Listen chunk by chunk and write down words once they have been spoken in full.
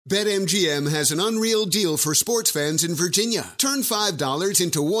BetMGM has an unreal deal for sports fans in Virginia. Turn $5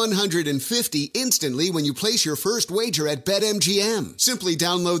 into $150 instantly when you place your first wager at BetMGM. Simply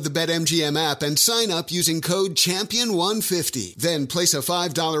download the BetMGM app and sign up using code CHAMPION150. Then place a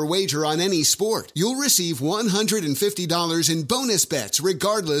 $5 wager on any sport. You'll receive $150 in bonus bets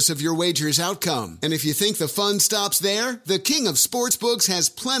regardless of your wager's outcome. And if you think the fun stops there, the King of Sportsbooks has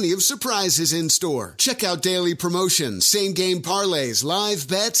plenty of surprises in store. Check out daily promotions, same-game parlays, live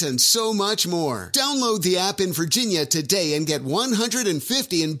bets, and so much more. Download the app in Virginia today and get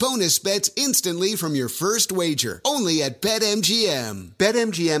 $150 in bonus bets instantly from your first wager. Only at BetMGM.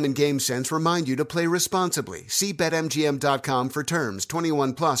 BetMGM and GameSense remind you to play responsibly. See BetMGM.com for terms.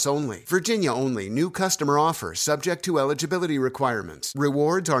 21 plus only. Virginia only. New customer offer. Subject to eligibility requirements.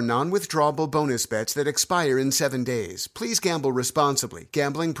 Rewards are non-withdrawable bonus bets that expire in 7 days. Please gamble responsibly.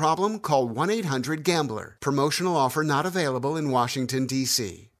 Gambling problem? Call 1-800-GAMBLER. Promotional offer not available in Washington,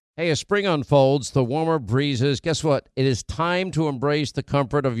 D.C. Hey, as spring unfolds, the warmer breezes, guess what? It is time to embrace the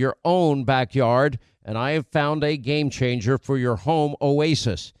comfort of your own backyard, and I have found a game changer for your home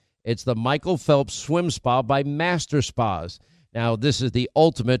oasis. It's the Michael Phelps Swim Spa by Master Spas. Now, this is the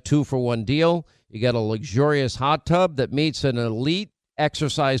ultimate 2-for-1 deal. You get a luxurious hot tub that meets an elite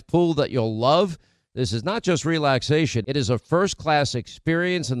exercise pool that you'll love. This is not just relaxation. It is a first-class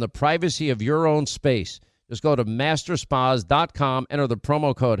experience in the privacy of your own space. Just go to masterspas.com, enter the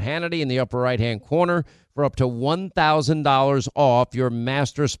promo code Hannity in the upper right-hand corner for up to $1,000 off your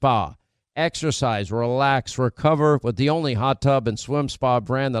Master Spa. Exercise, relax, recover with the only hot tub and swim spa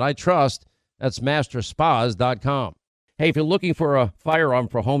brand that I trust. That's masterspas.com. Hey, if you're looking for a firearm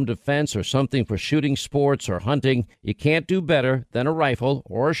for home defense or something for shooting sports or hunting, you can't do better than a rifle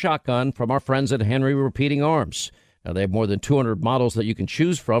or a shotgun from our friends at Henry Repeating Arms. Now, they have more than 200 models that you can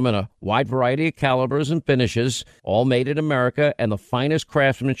choose from in a wide variety of calibers and finishes, all made in America and the finest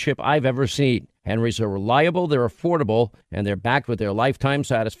craftsmanship I've ever seen. Henry's are reliable, they're affordable, and they're backed with their lifetime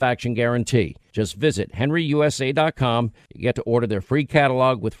satisfaction guarantee. Just visit henryusa.com. You get to order their free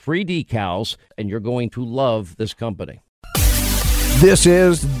catalog with free decals, and you're going to love this company. This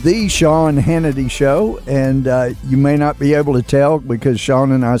is the Sean Hannity Show, and you may not be able to tell because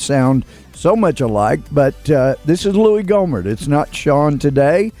Sean and I sound so much alike, but this is Louie Gohmert. It's not Sean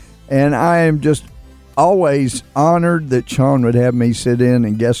today, and I am just always honored that Sean would have me sit in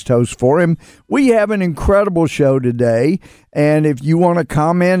and guest host for him. We have an incredible show today, and if you want to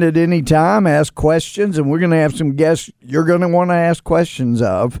comment at any time, ask questions, and we're going to have some guests you're going to want to ask questions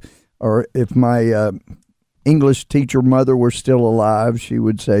of, or if my English teacher mother were still alive, she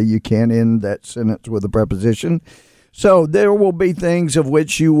would say you can't end that sentence with a preposition. So there will be things of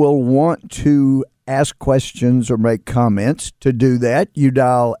which you will want to ask questions or make comments. To do that, you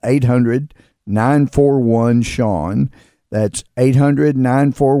dial 800-941-SEAN. That's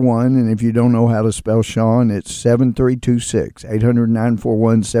 800-941, and if you don't know how to spell Sean, it's 7326,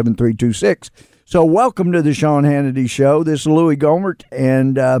 800-941-7326. So welcome to the Sean Hannity Show. This is Louie Gohmert,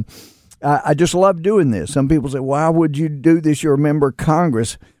 and I just love doing this. Some people say, why would you do this? You're a member of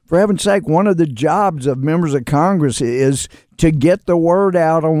Congress. For heaven's sake, one of the jobs of members of Congress is to get the word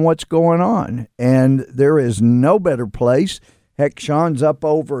out on what's going on. And there is no better place. Heck, Sean's up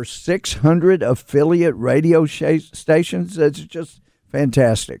over 600 affiliate radio stations. It's just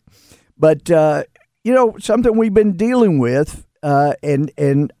fantastic. But, something we've been dealing with,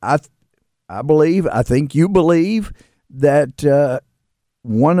 and I think you believe that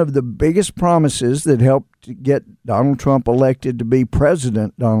one of the biggest promises that helped to get Donald Trump elected to be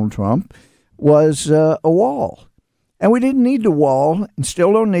President Donald Trump was a wall. And we didn't need the wall and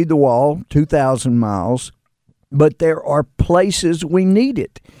still don't need the wall, 2,000 miles, but there are places we need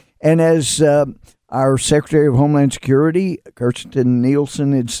it. And as our Secretary of Homeland Security, Kirstjen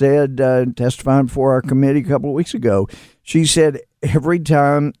Nielsen, had said, testifying before our committee a couple of weeks ago, she said every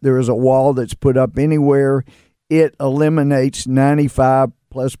time there is a wall that's put up anywhere, it eliminates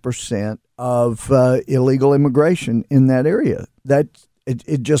 95+% of illegal immigration in that area.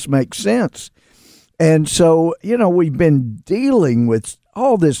 It just makes sense. And so, we've been dealing with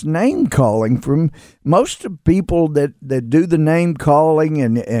all this name calling from most of the people that do the name calling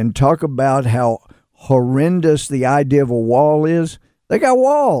and talk about how horrendous the idea of a wall is. They got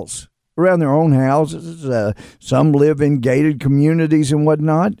walls around their own houses. Some live in gated communities and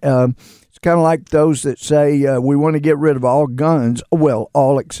whatnot. It's kind of like those that say we want to get rid of all guns. Well,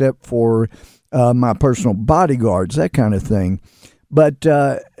 all except for my personal bodyguards, that kind of thing. But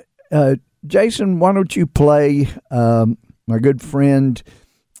Jason, why don't you play my good friend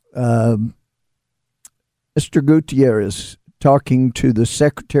Mr. Gutierrez talking to the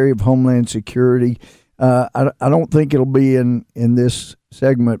Secretary of Homeland Security I don't think it'll be in this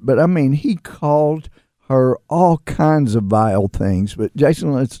segment, but I mean, he called her all kinds of vile things. But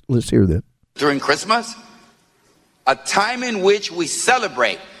Jason, let's hear that. During Christmas, a time in which we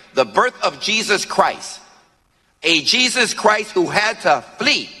celebrate the birth of Jesus Christ, a Jesus Christ who had to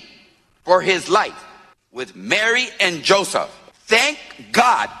flee for his life with Mary and Joseph. Thank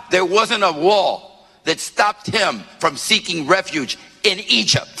God there wasn't a wall that stopped him from seeking refuge in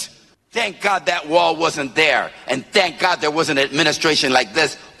Egypt. Thank God that wall wasn't there. And thank God there was an administration like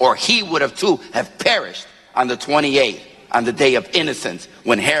this, or he would have too have perished on the 28th, on the day of innocence,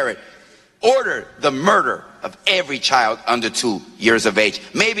 when Herod ordered the murder of every child under 2 years of age.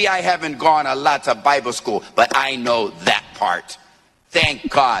 Maybe I haven't gone a lot to Bible school, but I know that part. Thank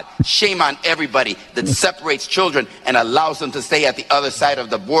God. Shame on everybody that separates children and allows them to stay at the other side of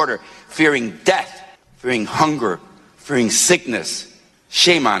the border, fearing death, fearing hunger, fearing sickness.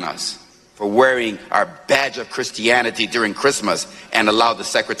 Shame on us for wearing our badge of Christianity during Christmas and allow the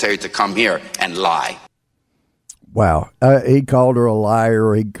secretary to come here and lie. Wow. He called her a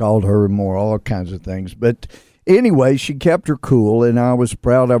liar. He called her immoral, all kinds of things. But anyway, she kept her cool, and I was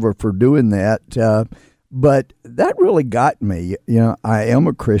proud of her for doing that. But that really got me. You know, I am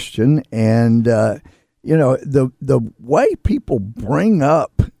a Christian, and, you know, the way people bring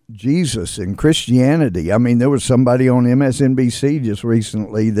up Jesus and Christianity. I mean, there was somebody on MSNBC just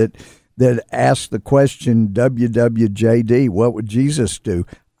recently that asked the question, WWJD, what would Jesus do?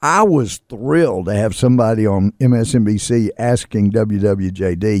 I was thrilled to have somebody on MSNBC asking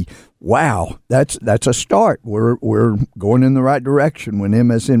WWJD. Wow, that's a start. We're going in the right direction when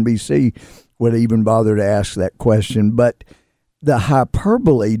MSNBC would even bother to ask that question. But the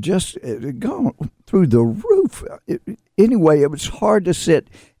hyperbole just gone through the roof. Anyway, it was hard to sit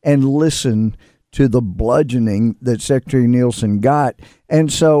and listen to the bludgeoning that Secretary Nielsen got.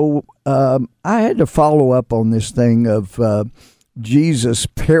 And so I had to follow up on this thing of Jesus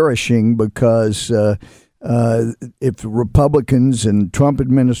perishing because if the Republicans and Trump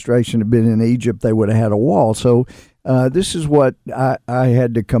administration had been in Egypt, they would have had a wall. So this is what I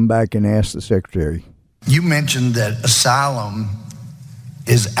had to come back and ask the Secretary. You mentioned that asylum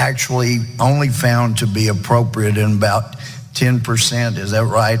is actually only found to be appropriate in about 10%, is that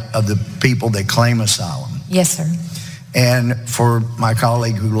right, of the people that claim asylum? Yes, sir. And for my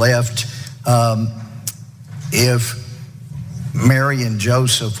colleague who left, if Mary and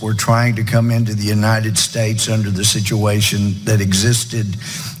Joseph were trying to come into the United States under the situation that existed,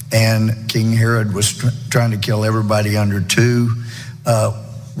 and King Herod was trying to kill everybody under 2,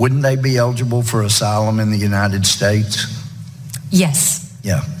 wouldn't they be eligible for asylum in the United States? Yes.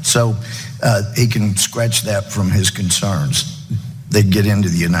 Yeah, so he can scratch that from his concerns. They'd get into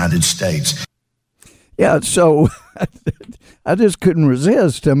the United States. Yeah, so I just couldn't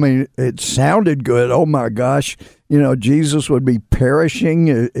resist. I mean, it sounded good. Oh, my gosh. You know, Jesus would be perishing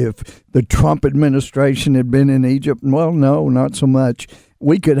if the Trump administration had been in Egypt. Well, no, not so much.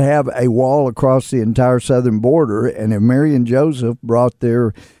 We could have a wall across the entire southern border, and if Mary and Joseph brought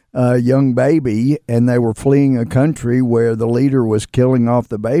their young baby and they were fleeing a country where the leader was killing off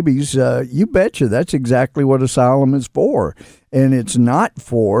the babies, you betcha that's exactly what asylum is for. And it's not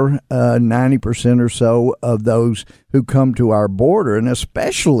for 90% or so of those who come to our border, and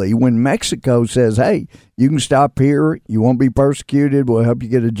especially when Mexico says, hey, you can stop here, you won't be persecuted, we'll help you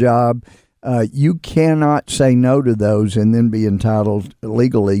get a job. You cannot say no to those and then be entitled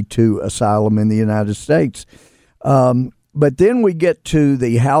legally to asylum in the United States. But then we get to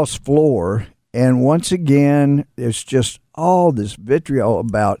the House floor, and once again, it's just all this vitriol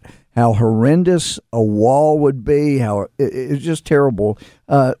about how horrendous a wall would be, how it's just terrible.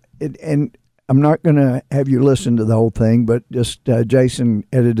 And I'm not going to have you listen to the whole thing, but just Jason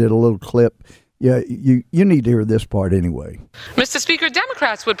edited a little clip. Yeah, you need to hear this part anyway. Mr. Speaker,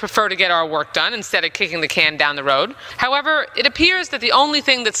 Democrats would prefer to get our work done instead of kicking the can down the road. However, it appears that the only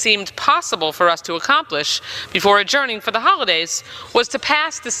thing that seemed possible for us to accomplish before adjourning for the holidays was to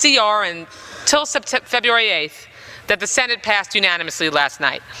pass the CR until February 8th that the Senate passed unanimously last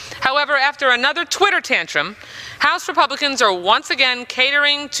night. However, after another Twitter tantrum, House Republicans are once again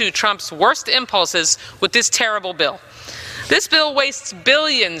catering to Trump's worst impulses with this terrible bill. This bill wastes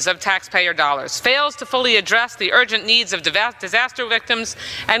billions of taxpayer dollars, fails to fully address the urgent needs of disaster victims,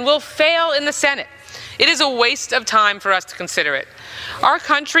 and will fail in the Senate. It is a waste of time for us to consider it. Our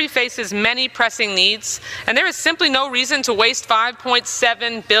country faces many pressing needs, and there is simply no reason to waste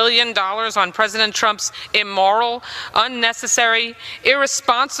 $5.7 billion on President Trump's immoral, unnecessary,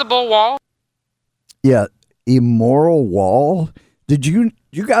 irresponsible wall. Yeah, immoral wall. Did you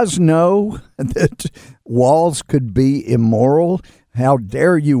guys know that walls could be immoral? how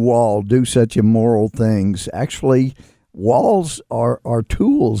dare you all do such immoral things. Actually, walls are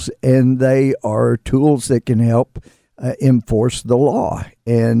tools, and they are tools that can help enforce the law.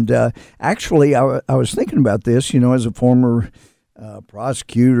 And actually, I was thinking about this, as a former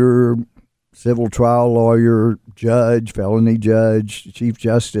prosecutor, civil trial lawyer, judge, felony judge, chief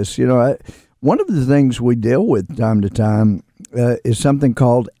justice. One of the things we deal with time to time is something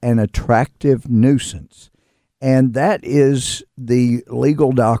called an attractive nuisance. And that is the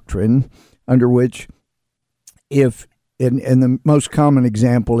legal doctrine under which and the most common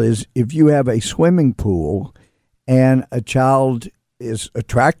example is if you have a swimming pool and a child is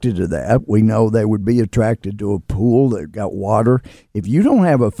attracted to that, we know they would be attracted to a pool that got water. If you don't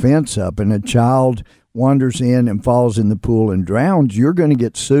have a fence up and a child wanders in and falls in the pool and drowns, you're going to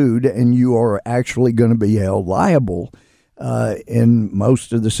get sued, and you are actually going to be held liable in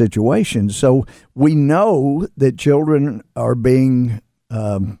most of the situations. So we know that children are being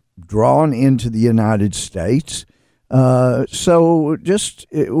drawn into the United States. So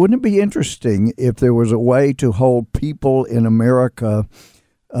wouldn't it be interesting if there was a way to hold people in America,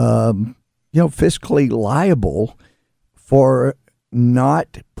 fiscally liable for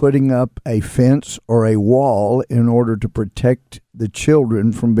not putting up a fence or a wall in order to protect the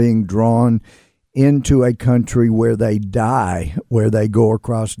children from being drawn into a country where they die, where they go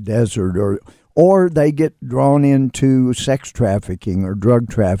across desert, or they get drawn into sex trafficking or drug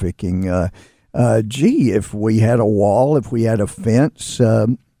trafficking. If we had a wall, if we had a fence,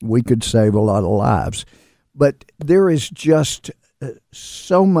 we could save a lot of lives. But there is just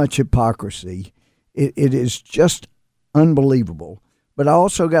so much hypocrisy. It is just unbelievable. But I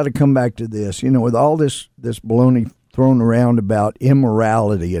also got to come back to this, with all this baloney thrown around about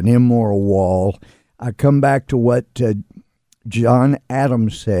immorality, an immoral wall. I come back to what John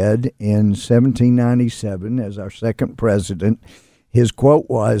Adams said in 1797 as our second president. His quote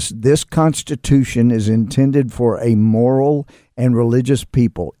was, "This Constitution is intended for a moral and religious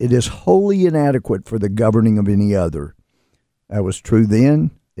people. It is wholly inadequate for the governing of any other." That was true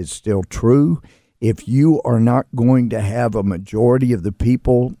then. It's still true. If you are not going to have a majority of the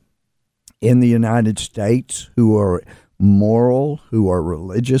people in the United States who are moral, who are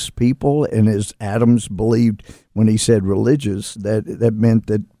religious people, and as Adams believed when he said religious, that meant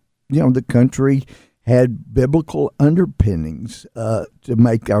that, the country had biblical underpinnings to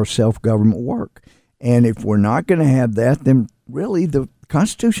make our self-government work. And if we're not going to have that, then really the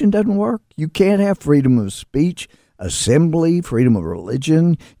Constitution doesn't work. You can't have freedom of speech, assembly, freedom of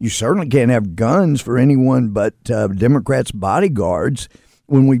religion. You certainly can't have guns for anyone but Democrats' bodyguards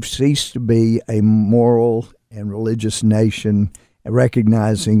when we've ceased to be a moral and religious nation,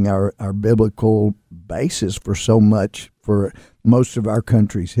 recognizing our biblical basis for so much for most of our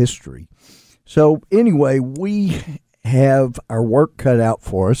country's history. So anyway, we have our work cut out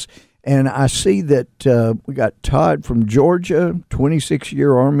for us, and I see that we got Todd from Georgia,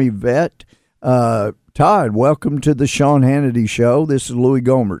 26-year Army vet. Todd, welcome to the Sean Hannity Show. This is Louie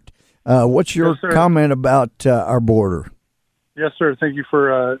Gohmert. What's your comment about our border? Yes, sir. Thank you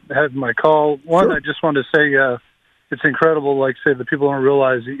for having my call. One, sure. I just wanted to say it's incredible, like say, the people don't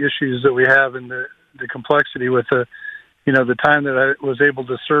realize the issues that we have and the complexity with the time that I was able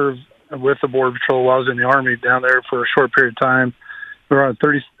to serve with the Border Patrol while I was in the Army down there for a short period of time. We were on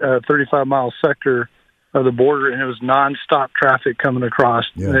a 35-mile sector of the border, and it was nonstop traffic coming across.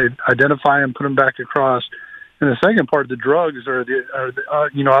 Yeah. They'd identify them, put them back across. And the second part, the drugs are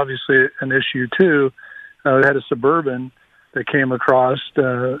obviously an issue too. They had a Suburban that came across,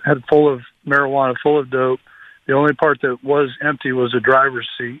 had full of marijuana, full of dope. The only part that was empty was the driver's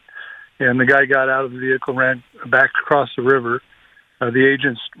seat. And the guy got out of the vehicle, ran back across the river. The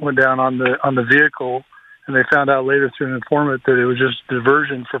agents went down on the vehicle, and they found out later through an informant that it was just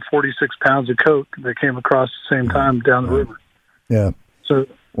diversion for 46 pounds of coke that came across the same time down the river. Yeah. So.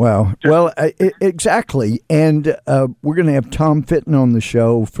 Wow. Well, exactly. And we're going to have Tom Fitton on the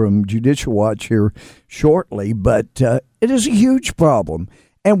show from Judicial Watch here shortly, but it is a huge problem.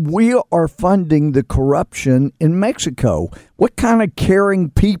 And we are funding the corruption in Mexico. What kind of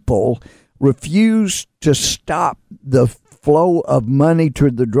caring people refuse to stop the flow of money to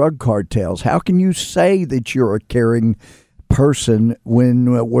the drug cartels? How can you say that you're a caring person when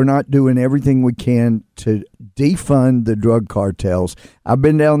we're not doing everything we can to defund the drug cartels? I've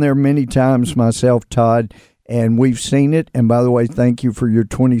been down there many times myself, Todd, and we've seen it. And by the way, thank you for your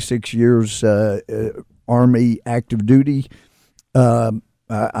 26 years Army active duty.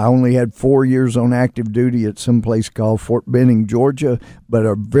 I only had 4 years on active duty at some place called Fort Benning, Georgia, but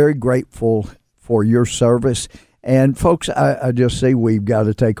are very grateful for your service. And folks, I just see we've got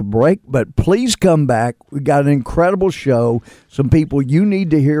to take a break, but please come back. We got an incredible show, some people you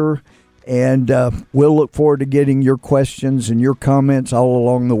need to hear, and we'll look forward to getting your questions and your comments all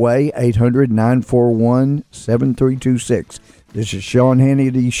along the way. 800-941-7326. This is Sean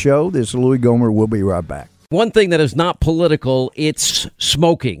Hannity's show. This is Louie Gohmert. We'll be right back. One thing that is not political, it's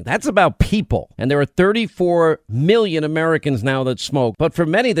smoking. That's about people. And there are 34 million Americans now that smoke. But for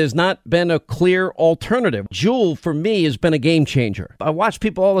many, there's not been a clear alternative. Juul, for me, has been a game changer. I watch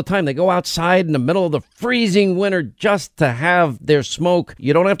people all the time. They go outside in the middle of the freezing winter just to have their smoke.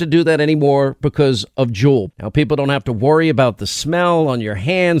 You don't have to do that anymore because of Juul. Now, people don't have to worry about the smell on your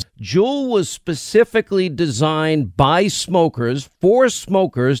hands. Juul was specifically designed by smokers, for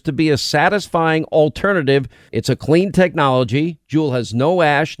smokers, to be a satisfying alternative. It's a clean technology. Juul has no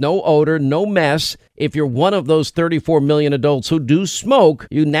ash, no odor, no mess. If you're one of those 34 million adults who do smoke,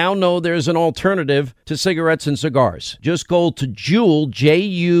 you now know there's an alternative to cigarettes and cigars. Just go to Juul,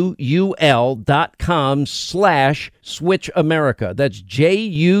 JUUL.com/Switch America. That's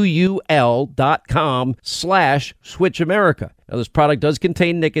JUUL.com/Switch America. Now, this product does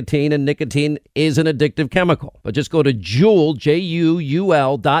contain nicotine, and nicotine is an addictive chemical. But just go to Juul,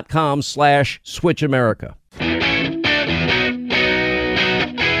 JUUL.com/Switch America.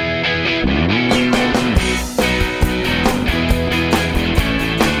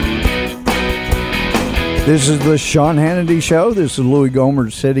 This is the Sean Hannity Show. This is Louie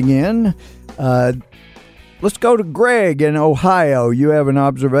Gohmert sitting in. Let's go to Greg in Ohio. You have an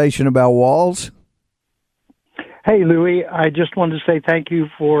observation about walls? Hey, Louie. I just wanted to say thank you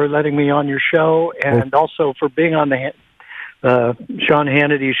for letting me on your show and also for being on the Sean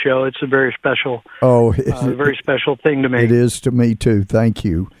Hannity Show. It's a very special, very special thing to me. It is to me, too. Thank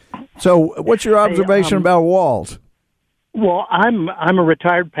you. So what's your observation about walls? Well, I'm a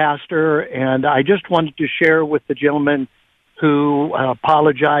retired pastor, and I just wanted to share with the gentleman who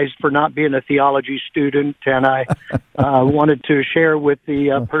apologized for not being a theology student, and I wanted to share with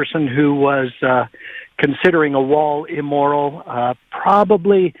the person who was considering a wall immoral.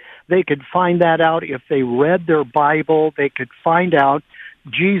 Probably they could find that out if they read their Bible. They could find out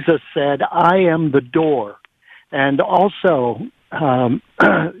Jesus said, "I am the door." And also,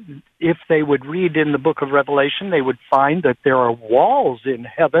 if they would read in the book of Revelation, they would find that there are walls in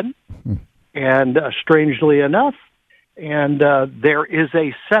heaven, and strangely enough, and there is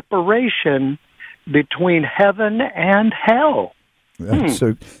a separation between heaven and hell.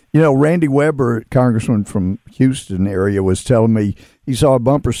 So, Randy Weber, congressman from Houston area, was telling me he saw a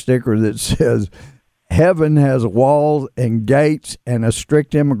bumper sticker that says, "Heaven has walls and gates and a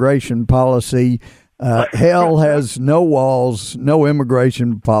strict immigration policy. Hell has no walls, no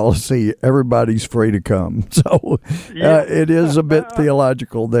immigration policy. Everybody's free to come." So it is a bit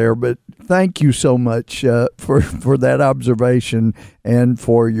theological there, but thank you so much for that observation and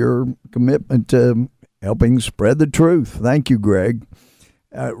for your commitment to helping spread the truth. Thank you, Greg.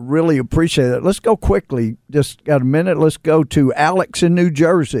 Really appreciate it. Let's go quickly. Just got a minute. Let's go to Alex in New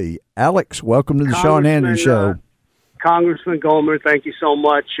Jersey. Alex, welcome to the Sean Hannity Show. Congressman Gohmert, thank you so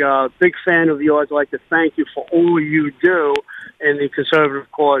much. Big fan of yours. I'd like to thank you for all you do in the conservative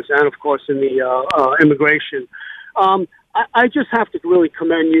cause and, of course, in the immigration. I just have to really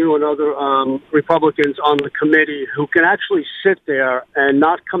commend you and other Republicans on the committee who can actually sit there and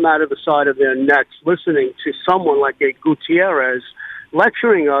not come out of the side of their necks listening to someone like a Gutierrez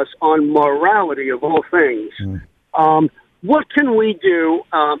lecturing us on morality of all things. What can we do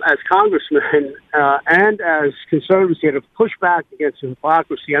as congressmen and as conservatives here to push back against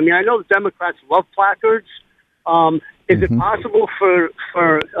hypocrisy? I mean, I know the Democrats love placards. Is it possible for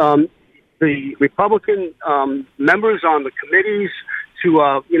the Republican members on the committees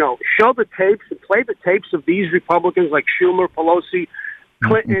to, show the tapes and play the tapes of these Republicans like Schumer, Pelosi,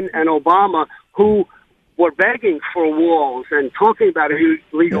 Clinton, and Obama, who were begging for walls and talking about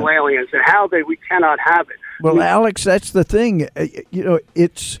illegal aliens and how we cannot have it? Well, Alex, that's the thing.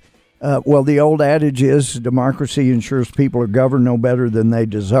 It's the old adage is democracy ensures people are governed no better than they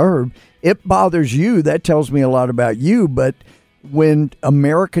deserve. It bothers you. That tells me a lot about you. But when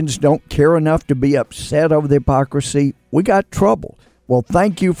Americans don't care enough to be upset over the hypocrisy, we got trouble. Well,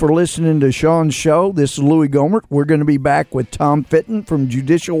 thank you for listening to Sean's show. This is Louie Gohmert. We're going to be back with Tom Fitton from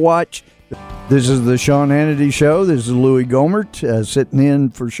Judicial Watch. This is the Sean Hannity Show. This is Louie Gohmert sitting in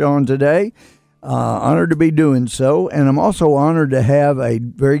for Sean today. Honored to be doing so. And I'm also honored to have a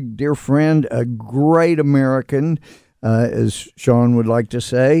very dear friend, a great American, as Sean would like to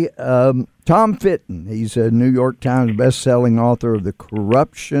say, Tom Fitton. He's a New York Times best-selling author of The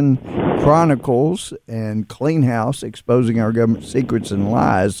Corruption Chronicles and Clean House, Exposing Our Government Secrets and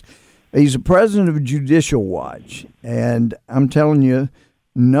Lies. He's the president of Judicial Watch, and I'm telling you,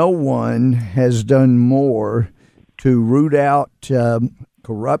 no one has done more to root out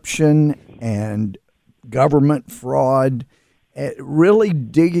corruption and government fraud, really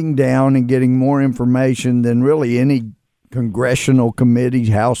digging down and getting more information than really any congressional committee,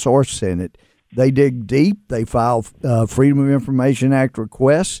 House or Senate. They dig deep. They file Freedom of Information Act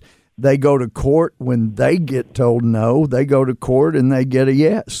requests. They go to court when they get told no. They go to court and they get a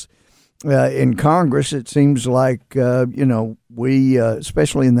yes. In Congress, it seems like, we,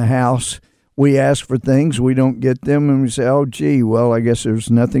 especially in the House, we ask for things, we don't get them, and we say, oh, gee, well, I guess there's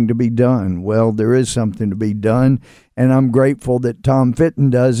nothing to be done. Well, there is something to be done, and I'm grateful that Tom Fitton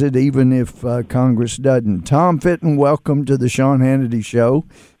does it, even if Congress doesn't. Tom Fitton, welcome to the Sean Hannity Show.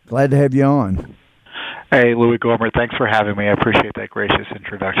 Glad to have you on. Hey, Louie Gohmert, thanks for having me. I appreciate that gracious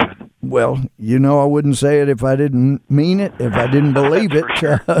introduction. Well, I wouldn't say it if I didn't mean it, if I didn't believe it.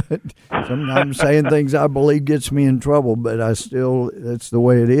 Sure. Sometimes saying things I believe gets me in trouble, but that's the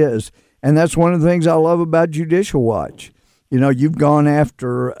way it is. And that's one of the things I love about Judicial Watch. You've gone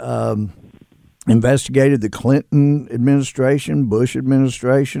after, investigated the Clinton administration, Bush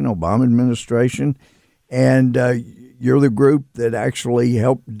administration, Obama administration, and you're the group that actually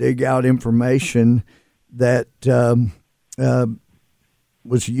helped dig out information that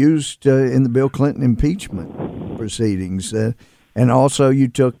was used in the Bill Clinton impeachment proceedings. And also you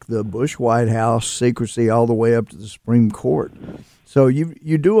took the Bush White House secrecy all the way up to the Supreme Court. So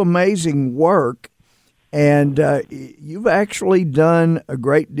you do amazing work, and you've actually done a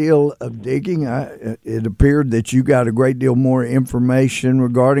great deal of digging. It appeared that you got a great deal more information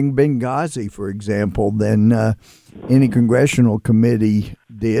regarding Benghazi, for example, than any congressional committee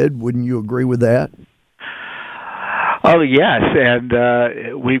did. Wouldn't you agree with that? Oh, yes, and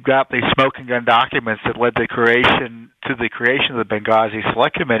we've got the smoking gun documents that led to the creation of the Benghazi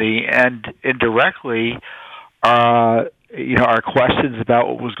Select Committee, and indirectly, our questions about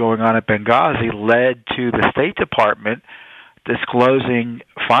what was going on at Benghazi led to the State Department disclosing,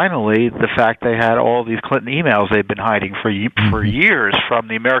 finally, the fact they had all these Clinton emails they've been hiding for years from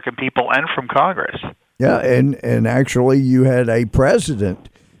the American people and from Congress. Yeah, and actually you had a president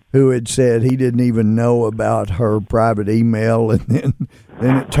who had said he didn't even know about her private email, and then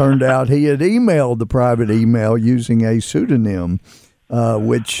it turned out he had emailed the private email using a pseudonym,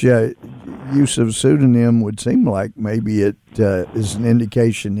 which use of pseudonym would seem like maybe it is an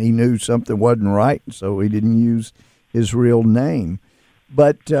indication he knew something wasn't right, so he didn't use his real name.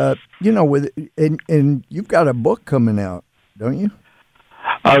 But, and you've got a book coming out, don't you?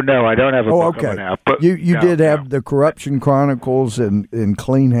 Oh, no, I don't have a book okay. coming out. But you did have the Corruption Chronicles and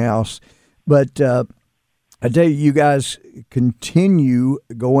Clean House. But I tell you guys continue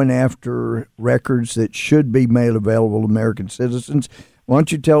going after records that should be made available to American citizens. Why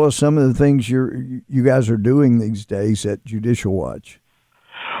don't you tell us some of the things you guys are doing these days at Judicial Watch?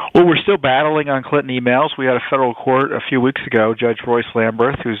 Well, we're still battling on Clinton emails. We had a federal court a few weeks ago, Judge Royce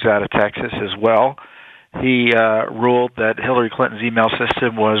Lamberth, who's out of Texas as well. He ruled that Hillary Clinton's email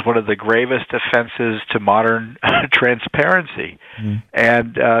system was one of the gravest offenses to modern transparency.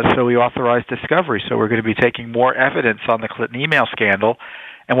 And so we authorized discovery. So we're going to be taking more evidence on the Clinton email scandal.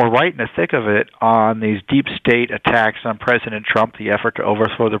 And we're right in the thick of it on these deep state attacks on President Trump, the effort to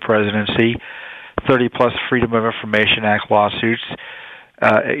overthrow the presidency, 30-plus Freedom of Information Act lawsuits.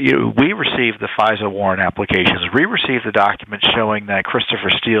 We received the FISA warrant applications. We received the documents showing that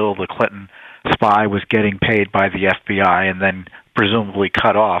Christopher Steele, the Clinton spy, was getting paid by the FBI and then presumably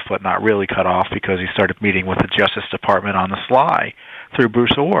cut off, but not really cut off because he started meeting with the Justice Department on the sly through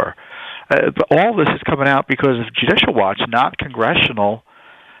Bruce Orr. But all this is coming out because of Judicial Watch, not congressional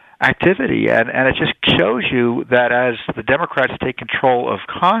activity. And it just shows you that as the Democrats take control of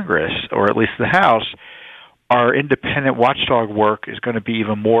Congress, or at least the House, our independent watchdog work is going to be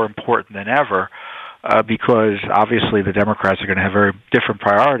even more important than ever. Because obviously the Democrats are going to have very different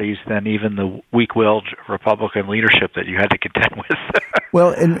priorities than even the weak-willed Republican leadership that you had to contend with. Well,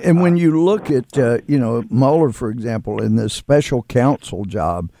 and when you look at, Mueller, for example, in the special counsel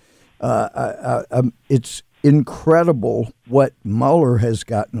job, it's incredible what Mueller has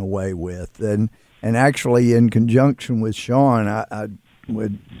gotten away with. And actually, in conjunction with Sean, I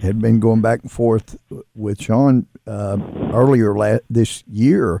had been going back and forth with Sean earlier this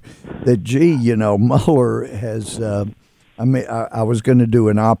year that, Mueller has, I was going to do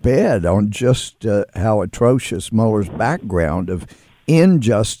an op-ed on just how atrocious Mueller's background of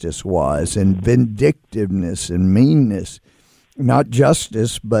injustice was, and vindictiveness and meanness, not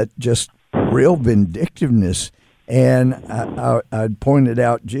justice, but just real vindictiveness. And I pointed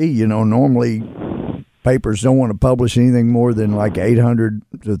out, normally papers don't want to publish anything more than like 800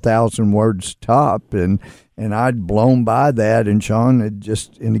 to 1,000 words top, and I'd blown by that, and Sean had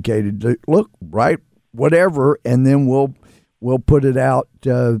just indicated, look, write whatever, and then we'll put it out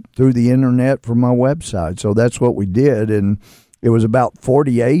through the internet from my website. So that's what we did, and it was about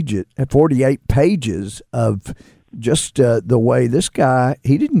 48 pages of just the way this guy,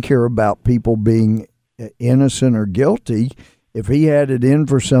 he didn't care about people being innocent or guilty. If he had it in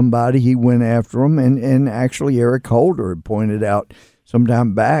for somebody, he went after them. And actually, Eric Holder had pointed out some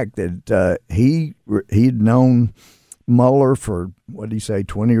time back that he'd known Mueller for, what did he say,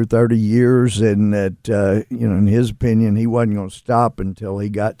 20 or 30 years, and that, in his opinion, he wasn't going to stop until he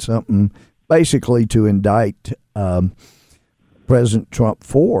got something basically to indict President Trump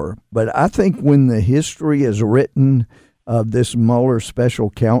for. But I think when the history is written of this Mueller special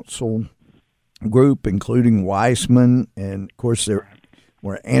counsel group, including Weissman, and of course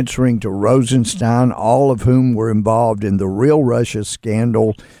we're answering to Rosenstein, all of whom were involved in the real Russia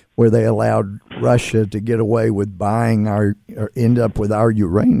scandal, where they allowed Russia to get away with buying or end up with our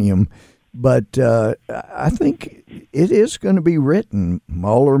uranium. But I think it is going to be written.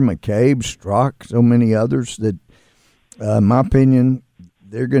 Mueller, McCabe, Strzok, so many others that, in my opinion,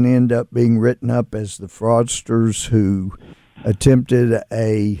 they're going to end up being written up as the fraudsters who attempted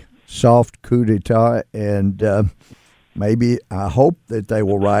a soft coup d'etat, and maybe I hope that they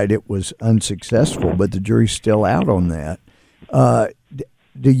will write it was unsuccessful, but the jury's still out on that.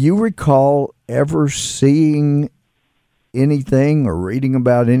 Do you recall ever seeing anything or reading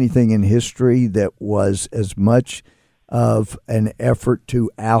about anything in history that was as much of an effort to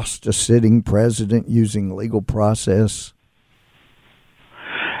oust a sitting president using legal process?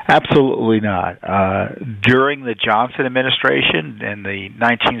 Absolutely not. During the Johnson administration in the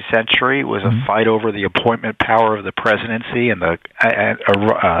 19th century, it was a fight over the appointment power of the presidency and the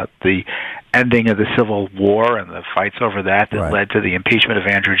ending of the Civil War and the fights over that led to the impeachment of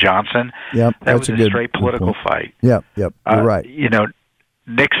Andrew Johnson. Yep, that was a straight political fight. Yep, you're right.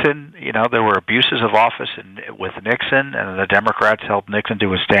 Nixon, there were abuses of office with Nixon, and the Democrats held Nixon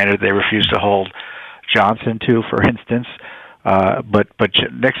to a standard they refused to hold Johnson to, for instance. But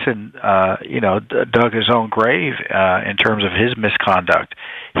Nixon, dug his own grave in terms of his misconduct.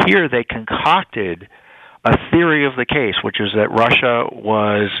 Here they concocted a theory of the case, which is that Russia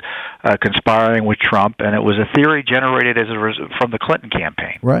was conspiring with Trump, and it was a theory generated from the Clinton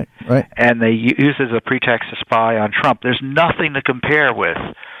campaign. Right. And they used it as a pretext to spy on Trump. There's nothing to compare with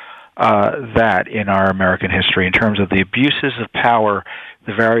that in our American history in terms of the abuses of power,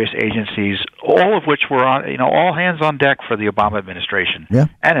 the various agencies, all of which were on, all hands on deck for the Obama administration. Yeah.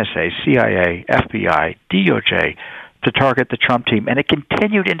 NSA, CIA, FBI, DOJ, to target the Trump team. And it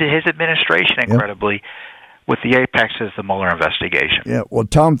continued into his administration, incredibly, with the apex as the Mueller investigation. Yeah, well,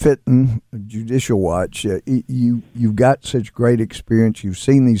 Tom Fitton, Judicial Watch, you've got such great experience. You've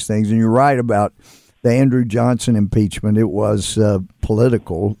seen these things, and you're right about the Andrew Johnson impeachment. It was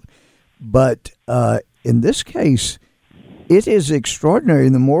political. But in this case, it is extraordinary.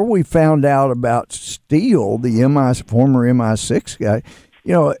 And the more we found out about Steele, the former MI6 guy,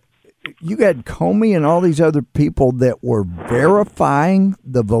 you got Comey and all these other people that were verifying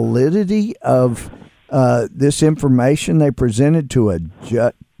the validity of this information they presented to a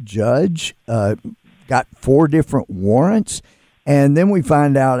judge, got 4 different warrants. And then we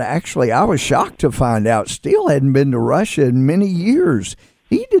find out, actually, I was shocked to find out Steele hadn't been to Russia in many years.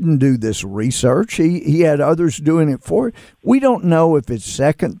 He didn't do this research. He had others doing it for it. We don't know if it's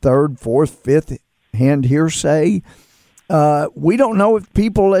second, third, fourth, fifth hand hearsay. We don't know if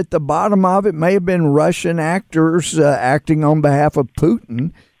people at the bottom of it may have been Russian actors acting on behalf of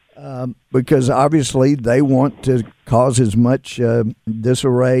Putin, because obviously they want to cause as much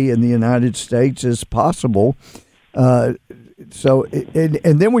disarray in the United States as possible. So,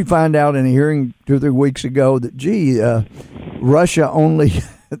 and then we find out in a hearing 2 or 3 weeks ago that, Russia only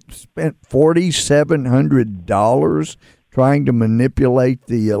spent $4,700 trying to manipulate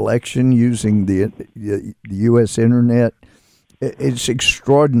the election using the U.S. Internet. It's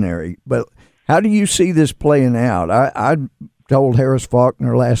extraordinary. But how do you see this playing out? I told Harris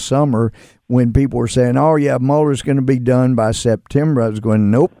Faulkner last summer when people were saying, oh, yeah, Mueller's going to be done by September. I was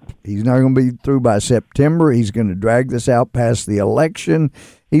going, nope, he's not going to be through by September. He's going to drag this out past the election.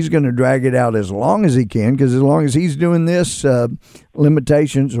 He's going to drag it out as long as he can, because as long as he's doing this,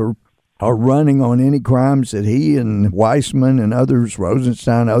 limitations are running on any crimes that he and Weissman and others,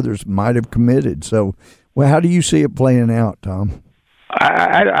 Rosenstein, others might have committed. So, well, how do you see it playing out, Tom?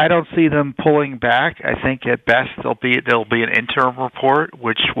 I don't see them pulling back. I think at best there'll be an interim report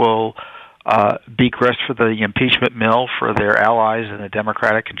which will be grist for the impeachment mill for their allies in the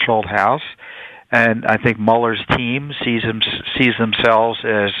Democratic-controlled House. And I think Mueller's team sees themselves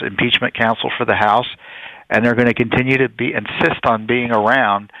as impeachment counsel for the House, and they're going to continue to insist on being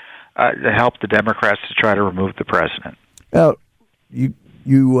around to help the Democrats to try to remove the president.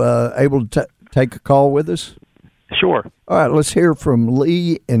 You able to take a call with us? Sure. All right, let's hear from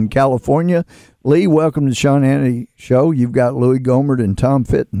Lee in California. Lee, welcome to the Sean Hannity Show. You've got Louie Gohmert and Tom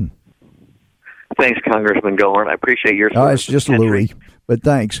Fitton. Thanks, Congressman Gohmert. I appreciate your support. It's just Louie, but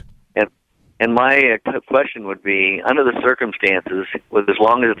thanks. And my question would be, under the circumstances, with as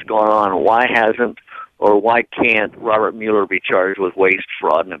long as it's gone on, why hasn't or why can't Robert Mueller be charged with waste,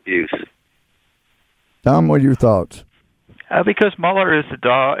 fraud, and abuse? Tom, what are your thoughts? Because Mueller is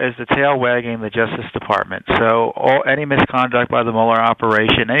the tail wagging the Justice Department. So any misconduct by the Mueller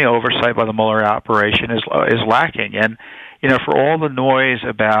operation, any oversight by the Mueller operation is lacking. And for all the noise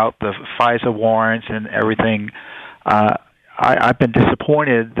about the FISA warrants and everything, I've been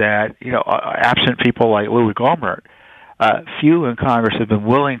disappointed that absent people like Louie Gohmert, few in Congress have been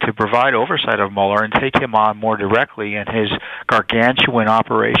willing to provide oversight of Mueller and take him on more directly and his gargantuan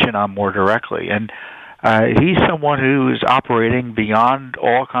operation on more directly. And he's someone who is operating beyond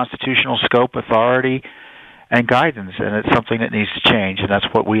all constitutional scope, authority, and guidance, and it's something that needs to change, and that's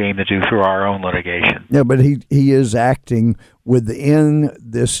what we aim to do through our own litigation. Yeah, but he is acting within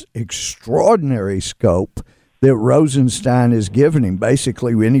this extraordinary scope that Rosenstein has given him.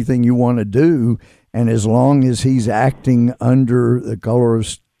 Basically, anything you want to do, and as long as he's acting under the color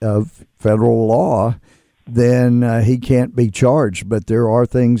of federal law, then he can't be charged. But there are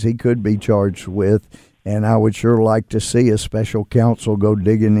things he could be charged with, and I would sure like to see a special counsel go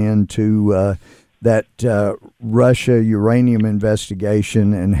digging into that Russia uranium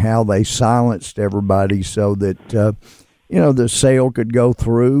investigation and how they silenced everybody so that the sale could go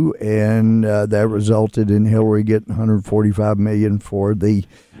through, and that resulted in Hillary getting $145 million for the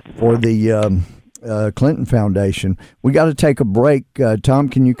Clinton Foundation. We got to take a break. Tom,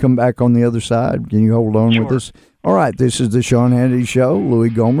 can you come back on the other side? Can you hold on with us? All right, this is the Sean Hannity Show. Louie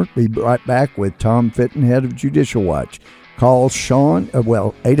Gohmert. Be right back with Tom Fitton, head of Judicial Watch. Call Sean,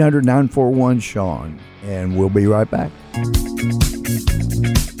 800-941-SEAN, and we'll be right back.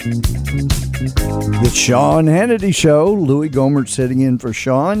 The Sean Hannity Show. Louie Gohmert sitting in for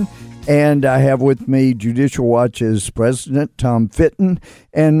Sean, and I have with me Judicial Watch's president, Tom Fitton.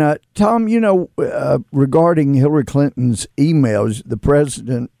 And Tom, regarding Hillary Clinton's emails, the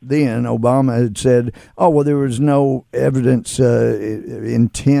president then, Obama, had said, there was no evidence,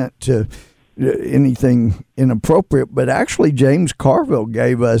 intent to anything inappropriate, but actually James Carville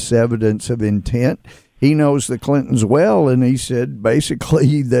gave us evidence of intent. He knows the Clintons well, and he said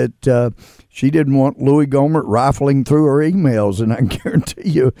basically that she didn't want Louie Gohmert rifling through her emails, and I guarantee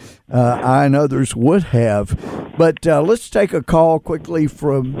you I and others would have. But let's take a call quickly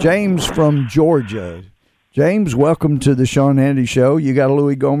from James from Georgia. James, welcome to the Sean Hannity Show. You got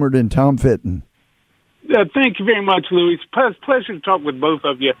Louie Gohmert and Tom Fitton. Thank you very much, Louie. It's a pleasure to talk with both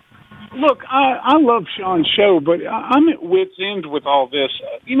of you. Look, I love Sean's show, but I'm at wit's end with all this.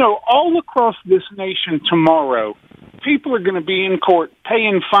 All across this nation tomorrow, people are going to be in court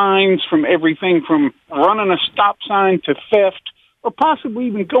paying fines from everything from running a stop sign to theft, or possibly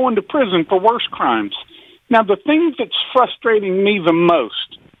even going to prison for worse crimes. Now, the thing that's frustrating me the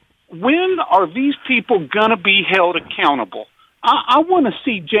most, when are these people going to be held accountable? I want to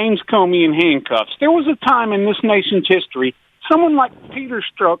see James Comey in handcuffs. There was a time in this nation's history someone like Peter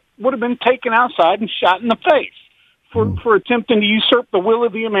Strzok would have been taken outside and shot in the face for attempting to usurp the will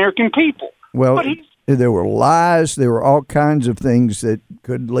of the American people. Well, there were lies. There were all kinds of things that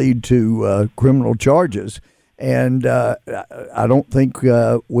could lead to criminal charges. And I don't think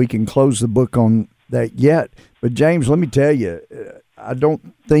we can close the book on that yet. But, James, let me tell you, I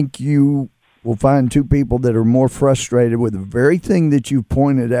don't think you will find two people that are more frustrated with the very thing that you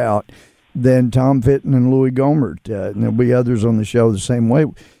pointed out than Tom Fitton and Louie Gohmert. And there'll be others on the show the same way.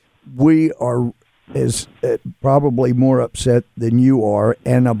 We are probably more upset than you are,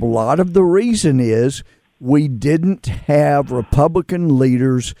 and a lot of the reason is we didn't have Republican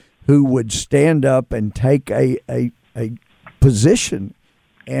leaders who would stand up and take a position,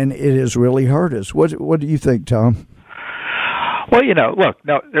 and it has really hurt us. What do you think, Tom? Well,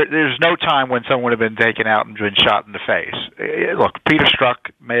 there's no time when someone would have been taken out and been shot in the face. Look, Peter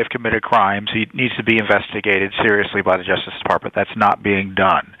Strzok may have committed crimes. He needs to be investigated seriously by the Justice Department. That's not being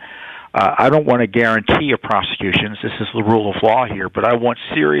done. I don't want to guarantee a prosecutions. This is the rule of law here, but I want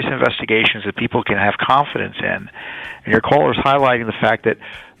serious investigations that people can have confidence in. And your caller is highlighting the fact that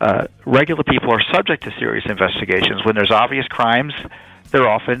regular people are subject to serious investigations when there's obvious crimes they're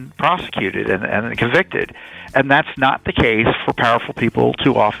often prosecuted and convicted. And that's not the case for powerful people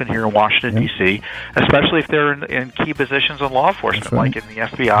too often here in Washington, D.C., especially if they're in key positions in law enforcement, like in the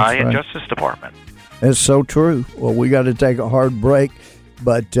FBI and Justice Department. That's so true. Well, we got to take a hard break,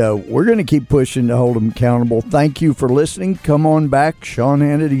 but we're going to keep pushing to hold them accountable. Thank you for listening. Come on back. Sean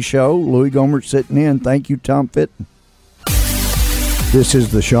Hannity Show. Louie Gohmert sitting in. Thank you, Tom Fitton. This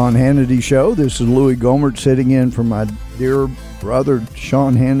is the Sean Hannity Show. This is Louie Gohmert sitting in for my dear brother,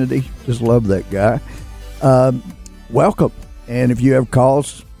 Sean Hannity. Just love that guy. Welcome. And if you have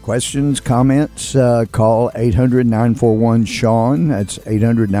calls, questions, comments, call 800-941-SEAN. That's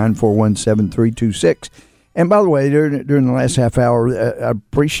 800-941-7326. And by the way, during the last half hour, I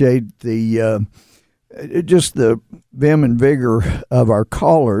appreciate the just the vim and vigor of our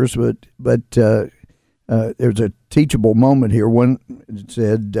callers, but there's a teachable moment here. One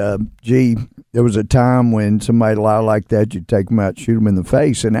said, gee, there was a time when somebody lied like that, you'd take them out, shoot them in the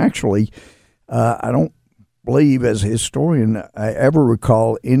face. And actually, I don't believe as a historian I ever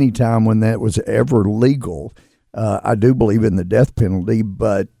recall any time when that was ever legal. I do believe in the death penalty,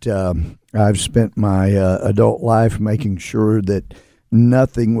 but I've spent my adult life making sure that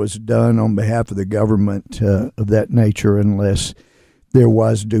nothing was done on behalf of the government of that nature unless there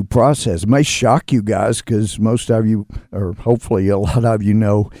was due process. It may shock you guys because most of you, or hopefully a lot of you,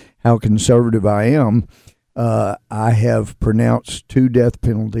 know how conservative I am. I have pronounced 2 death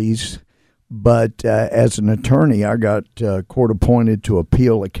penalties, but as an attorney, I got court appointed to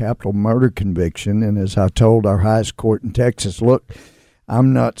appeal a capital murder conviction. And as I told our highest court in Texas, look,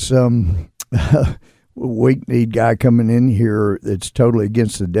 I'm not some weak-kneed guy coming in here that's totally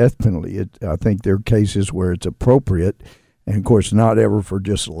against the death penalty. I think there are cases where it's appropriate, and of course not ever for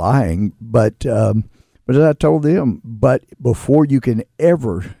just lying. But as I told them, but before you can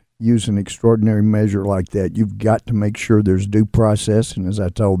ever use an extraordinary measure like that, you've got to make sure there's due process. And as I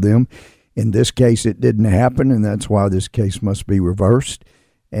told them, in this case, it didn't happen, and that's why this case must be reversed.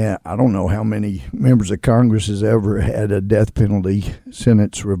 And I don't know how many members of Congress has ever had a death penalty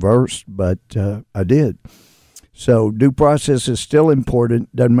sentence reversed, but I did. So due process is still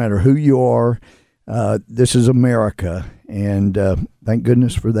important. Doesn't matter who you are. This is America, and thank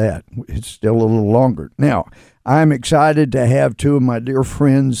goodness for that. It's still a little longer. Now, I'm excited to have 2 of my dear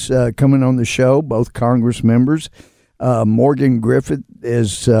friends coming on the show, both Congress members. Morgan Griffith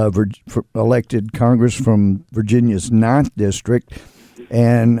is elected Congress from Virginia's 9th District,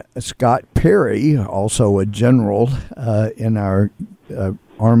 and Scott Perry, also a general in our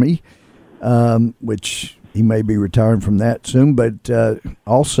Army, which he may be retiring from that soon, but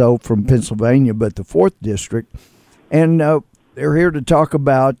also from Pennsylvania, but the 4th District. And they're here to talk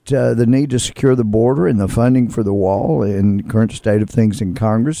about the need to secure the border and the funding for the wall and the current state of things in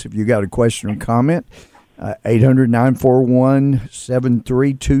Congress. If you got a question or comment,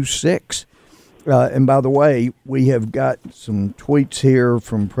 800-941-7326. And by the way, we have got some tweets here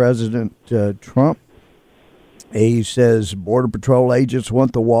from President Trump. He says Border Patrol agents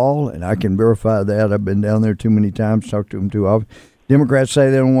want the wall, and I can verify that. I've been down there too many times, talked to them too often. Democrats say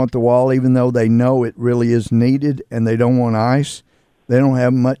they don't want the wall, even though they know it really is needed, and they don't want ICE. They don't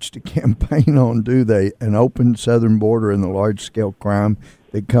have much to campaign on, do they? An open southern border and the large-scale crime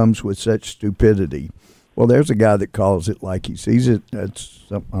that comes with such stupidity. Well, there's a guy that calls it like he sees it. That's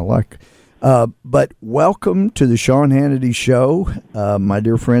something I like. But welcome to the Sean Hannity Show, my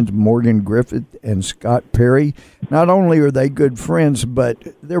dear friends Morgan Griffith and Scott Perry. Not only are they good friends, but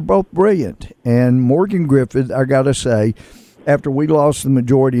they're both brilliant. And Morgan Griffith, I got to say, after we lost the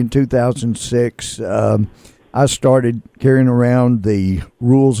majority in 2006, I started carrying around the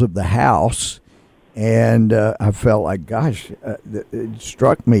rules of the House. And I felt like, gosh, it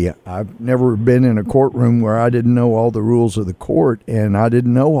struck me. I've never been in a courtroom where I didn't know all the rules of the court, and I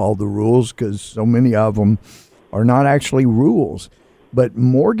didn't know all the rules because so many of them are not actually rules. But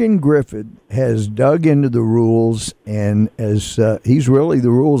Morgan Griffith has dug into the rules, and as he's really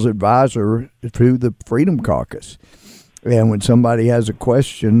the rules advisor to the Freedom Caucus. And when somebody has a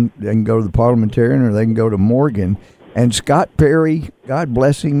question, they can go to the parliamentarian or they can go to Morgan. And Scott Perry, God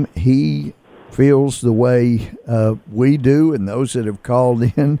bless him, he feels the way we do, and those that have called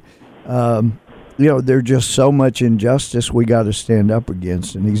in. There's just so much injustice we got to stand up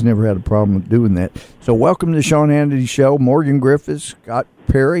against, and he's never had a problem with doing that. So welcome to the Sean Hannity Show, Morgan Griffith, Scott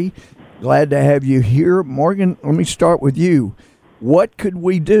Perry. Glad to have you here. Morgan, let me start with you. What could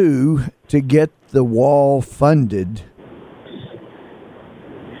we do to get the wall funded?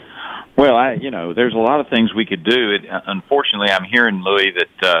 Well, there's a lot of things we could do. Unfortunately, I'm hearing, Louie,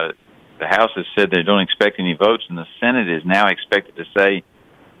 that the House has said they don't expect any votes, and the Senate is now expected to say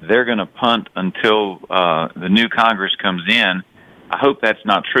they're going to punt until the new Congress comes in. I hope that's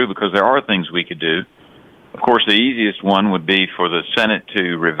not true because there are things we could do. Of course, the easiest one would be for the Senate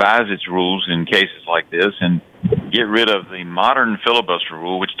to revise its rules in cases like this and get rid of the modern filibuster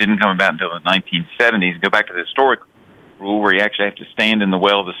rule, which didn't come about until the 1970s, and go back to the historic rule where you actually have to stand in the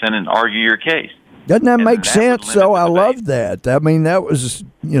well of the Senate and argue your case. Doesn't that make sense, though? I love that. I mean, that was,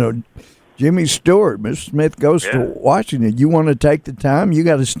 Jimmy Stewart. Mr. Smith goes to Washington. You want to take the time, you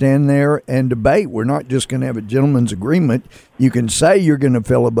got to stand there and debate. We're not just going to have a gentleman's agreement. You can say you're going to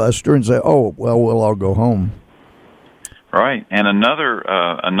filibuster and say, oh, well, we'll all go home. Right. And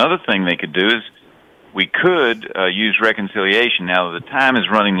another thing they could do is we could use reconciliation. Now, the time is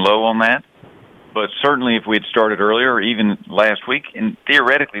running low on that, but certainly if we had started earlier or even last week, and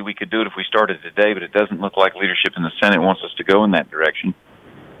theoretically we could do it if we started today, but it doesn't look like leadership in the Senate wants us to go in that direction.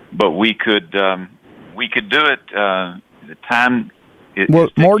 But we could do it. The time.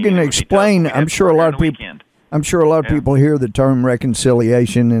 Morgan, explain. I'm sure a lot of people hear the term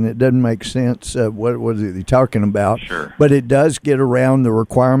reconciliation, and it doesn't make sense. What are they talking about? Sure. But it does get around the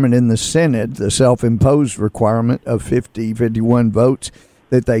requirement in the Senate, the self-imposed requirement of 51 votes,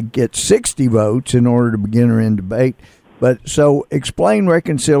 that they get 60 votes in order to begin or end debate. But so explain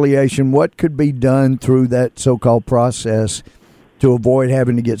reconciliation. What could be done through that so-called process to avoid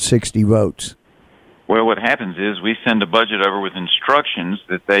having to get 60 votes? Well, what happens is we send a budget over with instructions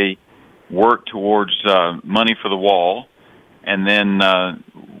that they work towards money for the wall, and then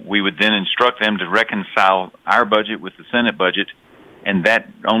we would then instruct them to reconcile our budget with the Senate budget, and that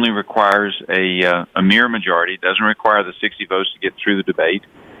only requires a mere majority. It doesn't require the 60 votes to get through the debate,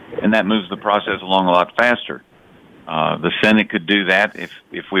 and that moves the process along a lot faster. The Senate could do that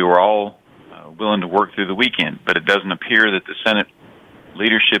if we were all willing to work through the weekend, but it doesn't appear that the Senate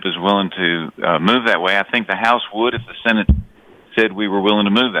leadership is willing to move that way. I think the House would if the Senate said we were willing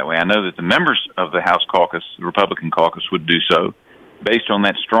to move that way. I know that the members of the House caucus, the Republican caucus, would do so based on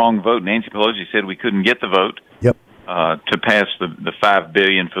that strong vote. Nancy Pelosi said we couldn't get the vote to pass the $5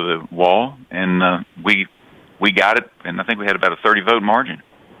 billion for the wall, and we got it, and I think we had about a 30-vote margin.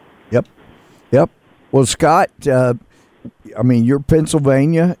 Yep. Well, Scott, you're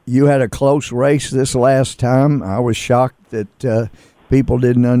Pennsylvania. You had a close race this last time. I was shocked that people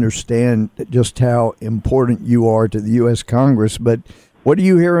didn't understand just how important you are to the U.S. Congress. But what are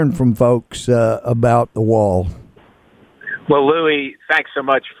you hearing from folks about the wall? Well, Louie, thanks so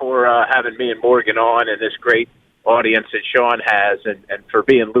much for having me and Morgan on and this great audience that Sean has, and for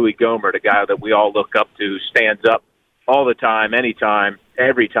being Louie Gohmert, a guy that we all look up to, stands up all the time, anytime,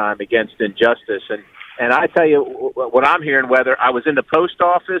 every time against injustice. And I tell you what I'm hearing, whether I was in the post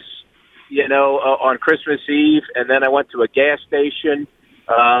office, on Christmas Eve, and then I went to a gas station.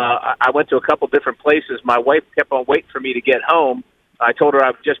 I went to a couple different places. My wife kept on waiting for me to get home. I told her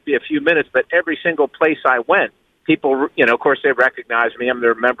I would just be a few minutes, but every single place I went, people, of course, they recognized me. I'm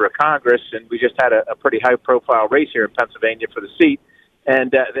their member of Congress, and we just had a pretty high-profile race here in Pennsylvania for the seat.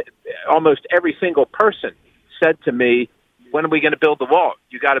 And almost every single person said to me, when are we going to build the wall?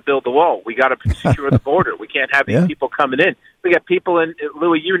 You got to build the wall. We got to secure the border. We can't have these people coming in. We got people in,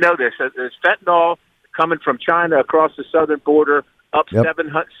 Louis, you know this. There's fentanyl coming from China across the southern border, up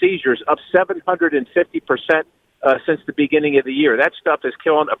 700 seizures, up 750% since the beginning of the year. That stuff is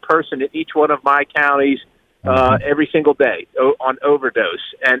killing a person in each one of my counties every single day on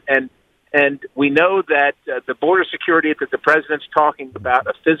overdose. And we know that the border security that the president's talking about,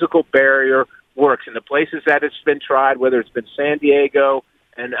 a physical barrier, works in the places that it's been tried, whether it's been San Diego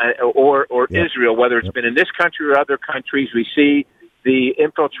or Israel, whether it's been in this country or other countries. We see the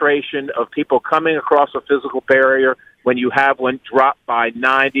infiltration of people coming across a physical barrier when you have one drop by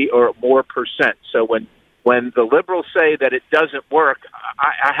 90 or more percent. So when the liberals say that it doesn't work,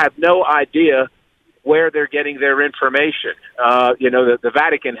 I have no idea where they're getting their information. The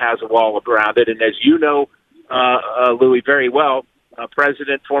Vatican has a wall around it, and as you know, Louis, very well,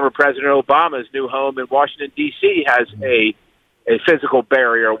 former President Obama's new home in Washington, D.C. has a physical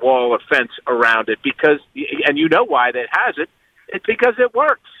barrier, a wall, a fence around it, and you know why that has it. It's because it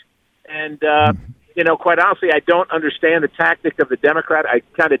works. And, quite honestly, I don't understand the tactic of the Democrat. I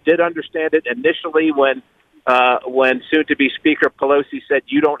kind of did understand it initially when soon-to-be Speaker Pelosi said,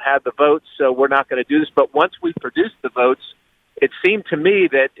 you don't have the votes, so we're not going to do this. But once we produced the votes, it seemed to me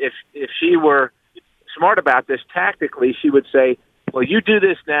that if she were smart about this tactically, she would say, well, you do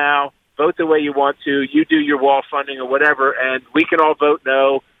this now, vote the way you want to, you do your wall funding or whatever, and we can all vote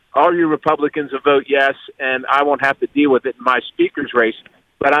no. All you Republicans will vote yes, and I won't have to deal with it in my speaker's race.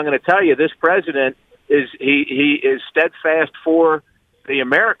 But I'm going to tell you, this president is steadfast for the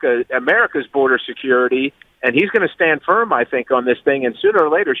America's border security, and he's going to stand firm, I think, on this thing. And sooner or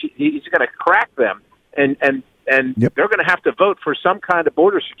later, he's going to crack them. And And they're going to have to vote for some kind of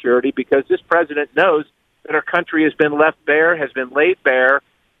border security because this president knows that our country has been left bare, has been laid bare.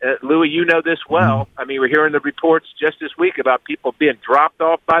 Louie, you know this well. I mean, we're hearing the reports just this week about people being dropped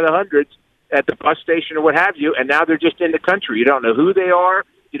off by the hundreds at the bus station or what have you, and now they're just in the country. You don't know who they are.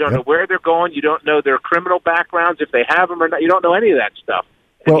 You don't know where they're going. You don't know their criminal backgrounds, if they have them or not. You don't know any of that stuff.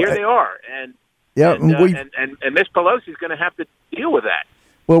 And here they are. And Miss Pelosi's going to have to deal with that.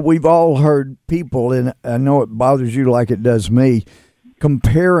 Well, we've all heard people, and I know it bothers you like it does me,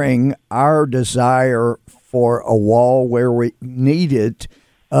 comparing our desire for a wall where we need it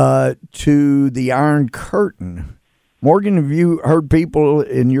to the Iron Curtain. Morgan, have you heard people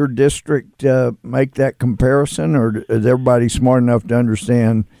in your district make that comparison, or is everybody smart enough to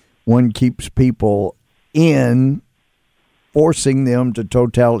understand one keeps people in, forcing them to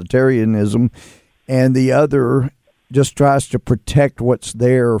totalitarianism, and the other just tries to protect what's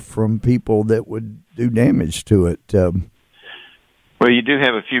there from people that would do damage to it? Well, you do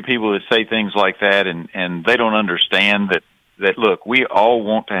have a few people that say things like that, and they don't understand that, look, we all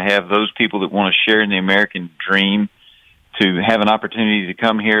want to have those people that want to share in the American dream to have an opportunity to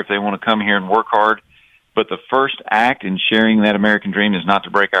come here if they want to come here and work hard. But the first act in sharing that American dream is not to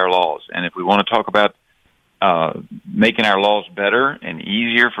break our laws. And if we want to talk about making our laws better and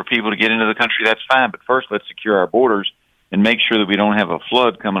easier for people to get into the country, that's fine. But first, let's secure our borders and make sure that we don't have a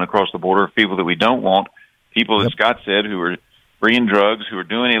flood coming across the border of people that we don't want, people, as Scott said, who are bringing drugs, who are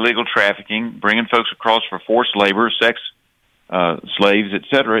doing illegal trafficking, bringing folks across for forced labor, sex slaves, et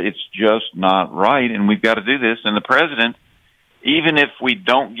cetera. It's just not right, and we've got to do this. And the president, even if we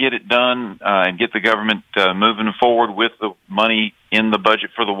don't get it done and get the government moving forward with the money in the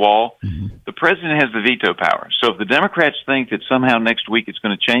budget for the wall, the president has the veto power. So if the Democrats think that somehow next week it's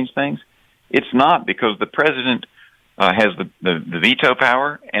going to change things, it's not, because the president has the veto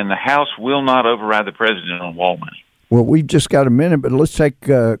power, and the House will not override the president on wall money. Well, we've just got a minute, but let's take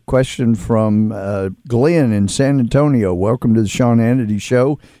a question from Glenn in San Antonio. Welcome to the Sean Hannity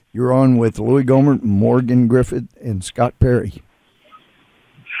Show. You're on with Louie Gohmert, Morgan Griffith, and Scott Perry.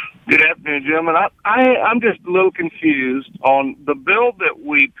 Good afternoon, gentlemen. I'm just a little confused on the bill that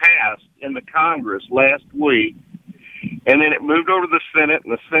we passed in the Congress last week, and then it moved over to the Senate,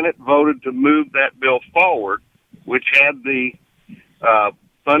 and the Senate voted to move that bill forward, which had the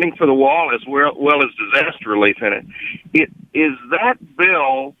funding for the wall as well as disaster relief in it. Is that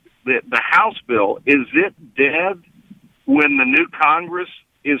bill, the House bill, is it dead when the new Congress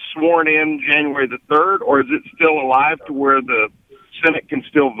is sworn in January the 3rd, or is it still alive to where the Senate can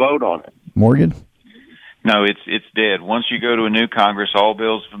still vote on it? Morgan? No, it's dead. Once you go to a new Congress, all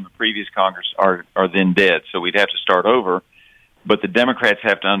bills from the previous Congress are then dead. So we'd have to start over. But the Democrats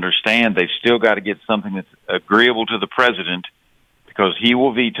have to understand they've still got to get something that's agreeable to the president, because he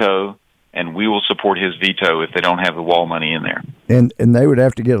will veto, and we will support his veto if they don't have the wall money in there. And they would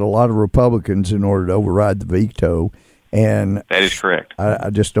have to get a lot of Republicans in order to override the veto. And that is correct. I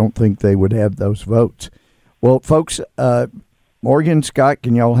just don't think they would have those votes. Well, folks, Morgan, Scott,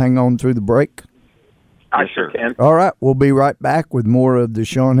 can y'all hang on through the break? I sure can. All right, we'll be right back with more of the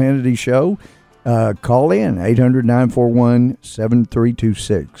Sean Hannity Show. Call in,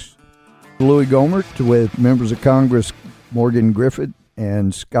 800-941-7326. Louie Gohmert with members of Congress Morgan Griffith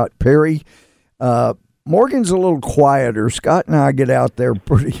and Scott Perry. Morgan's a little quieter. Scott and I get out there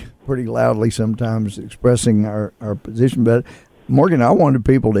pretty loudly sometimes expressing our position. But, Morgan, I wanted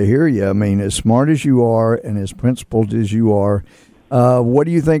people to hear you. I mean, as smart as you are and as principled as you are, what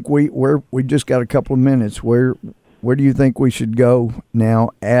do you think we just got a couple of minutes. Where do you think we should go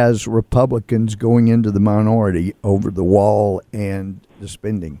now as Republicans going into the minority over the wall and the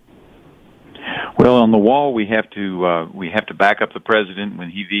spending? Well, on the wall, we have to back up the president when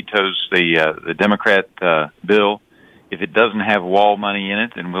he vetoes the Democrat bill. If it doesn't have wall money in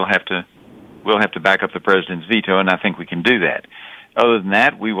it, then we'll have to back up the president's veto, and I think we can do that. Other than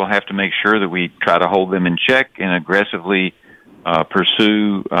that, we will have to make sure that we try to hold them in check and aggressively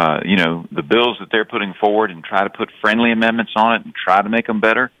pursue the bills that they're putting forward, and try to put friendly amendments on it and try to make them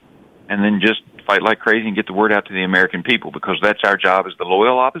better, and then just fight like crazy and get the word out to the American people, because that's our job as the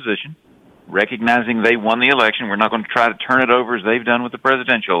loyal opposition. Recognizing they won the election, we're not going to try to turn it over as they've done with the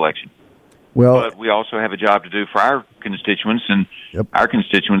presidential election. But we also have a job to do for our constituents, and our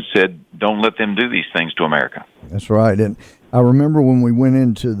constituents said, don't let them do these things to America. That's right. And I remember when we went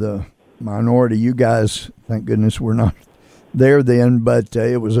into the minority, you guys, thank goodness we're not there then, but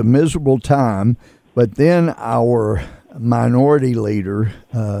it was a miserable time. But then our minority leader,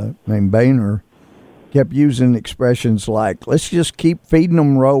 named Boehner, kept using expressions like, let's just keep feeding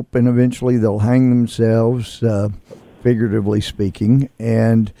them rope and eventually they'll hang themselves. figuratively speaking,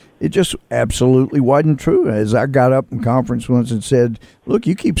 and it just absolutely wasn't true. As I got up in conference once and said, look,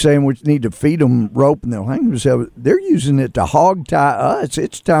 you keep saying we need to feed them rope and they'll hang themselves. They're using it to hog tie us.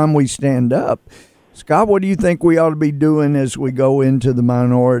 It's time we stand up. Scott, what do you think we ought to be doing as we go into the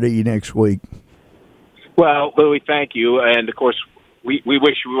minority next week? Well, Louie, thank you. And, of course, we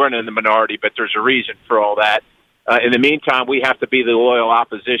wish we weren't in the minority, but there's a reason for all that. In the meantime, we have to be the loyal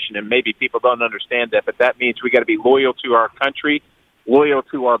opposition, and maybe people don't understand that, but that means we got to be loyal to our country, loyal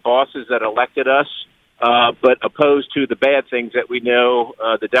to our bosses that elected us, but opposed to the bad things that we know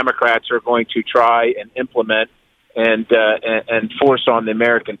the Democrats are going to try and implement and force on the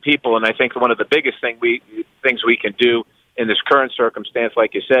American people. And I think one of the biggest things we can do in this current circumstance,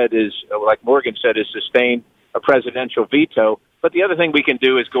 like you said, is, like Morgan said, is sustain a presidential veto. But the other thing we can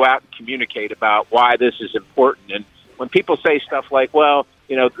do is go out and communicate about why this is important. And when people say stuff like, well,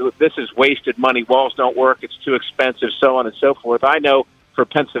 you know, this is wasted money, walls don't work, it's too expensive, so on and so forth. I know for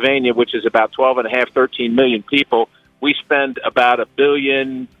Pennsylvania, which is about 13 million people, we spend about $1.3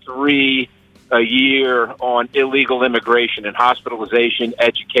 billion a year on illegal immigration and hospitalization,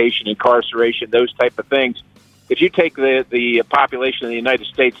 education, incarceration, those type of things. If you take the population of the United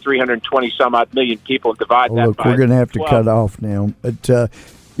States, 320-some-odd million people, and divide that by... Look, we're going to have to 12. cut off now. But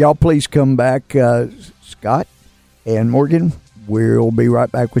y'all please come back. Scott and Morgan, we'll be right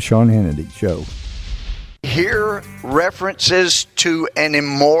back with Sean Hannity Show. Hear references to an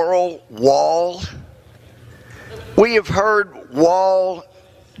immoral wall? We have heard wall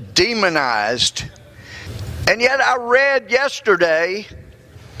demonized. And yet I read yesterday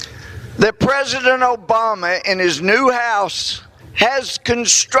that President Obama in his new house has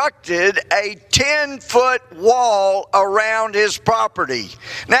constructed a 10-foot wall around his property.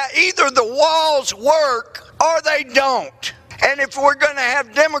 Now, either the walls work or they don't. And if we're going to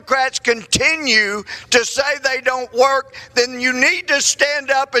have Democrats continue to say they don't work, then you need to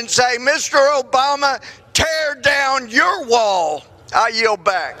stand up and say, Mr. Obama, tear down your wall. I yield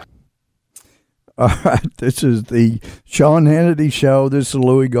back. All right, this is the Sean Hannity Show. This is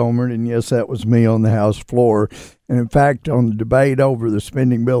Louie Gohmert, and yes, that was me on the House floor. And in fact, on the debate over the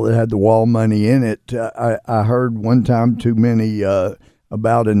spending bill that had the wall money in it, I heard one time too many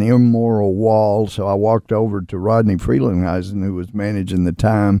about an immoral wall, so I walked over to Rodney Frelinghuysen, who was managing the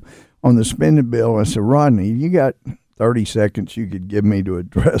time on the spending bill, and I said, Rodney, you got 30 seconds you could give me to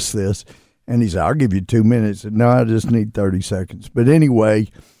address this? And he said, I'll give you 2 minutes. I said, no, I just need 30 seconds. But anyway,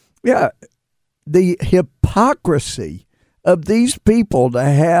 yeah, the hypocrisy of these people to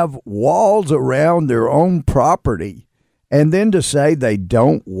have walls around their own property and then to say they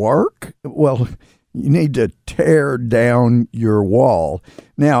don't work, well, you need to tear down your wall.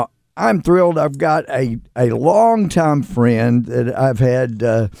 Now, I'm thrilled. I've got a longtime friend that I've had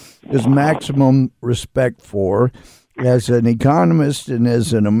this maximum respect for as an economist and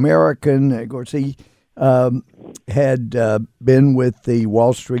as an American. Of course, he had been with the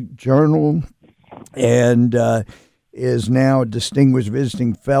Wall Street Journal and is now a distinguished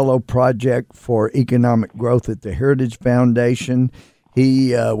visiting fellow project for economic growth at the Heritage Foundation.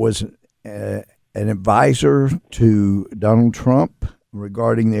 He was an advisor to Donald Trump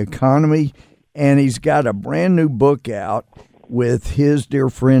regarding the economy, and he's got a brand new book out with his dear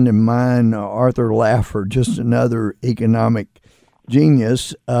friend and mine, Arthur Laffer, just another economic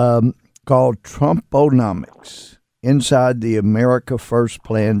genius, called Trumponomics, Inside the America First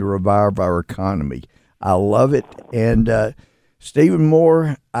Plan to Revive Our Economy. I love it. And Stephen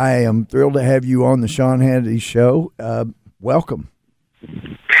Moore, I am thrilled to have you on the Sean Hannity Show. Welcome.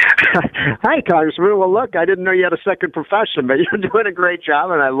 Hi, Congressman. Well, look, I didn't know you had a second profession, but you're doing a great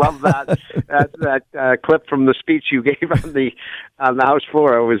job, and I love that clip from the speech you gave on the House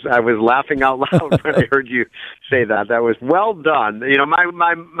floor. I was laughing out loud when I heard you say that. That was well done. You know,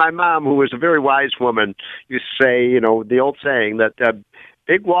 my mom, who was a very wise woman, used to say, you know, the old saying that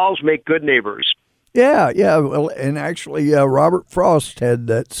big walls make good neighbors. Yeah. Well, and actually, Robert Frost had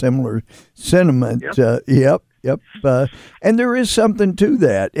that similar sentiment. Yep. And there is something to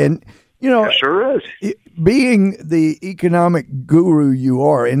that. And, you know, there sure is. Being the economic guru you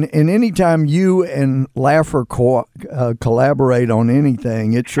are, and anytime you and Laffer collaborate on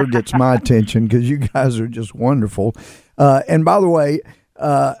anything, it sure gets my attention because you guys are just wonderful. And by the way,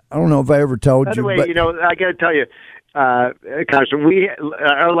 I don't know if I ever told you. By the way, but, you know, I got to tell you, Congressman,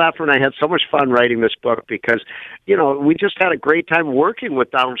 our Laffer and I had so much fun writing this book because, you know, we just had a great time working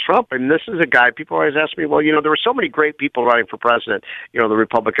with Donald Trump. And this is a guy, people always ask me, well, you know, there were so many great people running for president, you know, the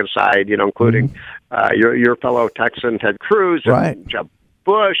Republican side, you know, including your fellow Texan, Ted Cruz, and right. Jeb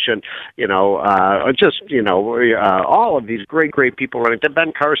Bush and, all of these great people running,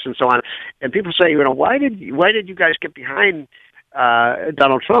 Ben Carson and so on. And people say, why did you guys get behind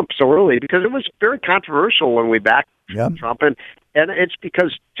Donald Trump so early? Because it was very controversial when we backed Trump. And it's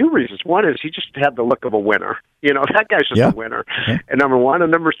because two reasons. One is he just had the look of a winner. That guy's just a winner. Yeah. And number one.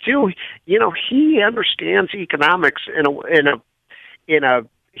 And number two, he understands economics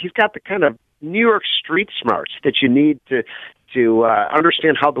he's got the kind of New York street smarts that you need to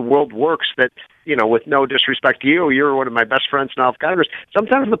understand how the world works. That, with no disrespect to you, you're one of my best friends now of Congress.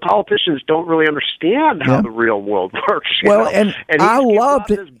 Sometimes the politicians don't really understand how the real world works. And I love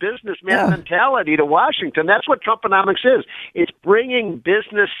this businessman mentality to Washington. That's what Trumponomics is. It's bringing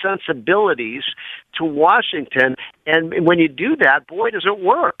business sensibilities to Washington. And when you do that, boy, does it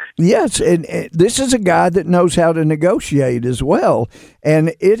work. Yes, and this is a guy that knows how to negotiate as well.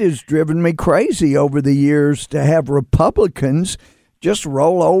 And it has driven me crazy over the years to have Republicans just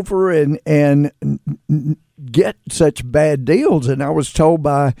roll over and get such bad deals. And I was told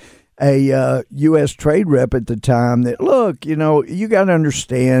by a U.S. trade rep at the time that, look, you got to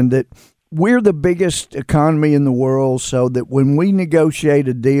understand that we're the biggest economy in the world, so that when we negotiate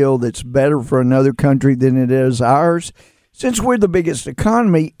a deal that's better for another country than it is ours, since we're the biggest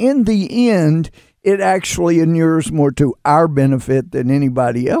economy, in the end, it actually inures more to our benefit than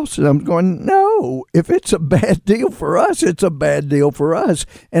anybody else. And I'm going, no, if it's a bad deal for us, it's a bad deal for us.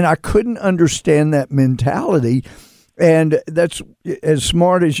 And I couldn't understand that mentality. And that's as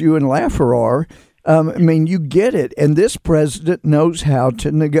smart as you and Laffer are. You get it. And this president knows how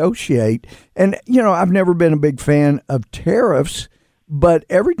to negotiate. And, I've never been a big fan of tariffs, but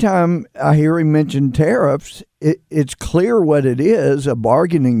every time I hear him mention tariffs, it's clear what it is, a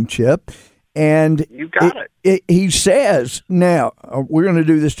bargaining chip. And you got it. He says, now, we're going to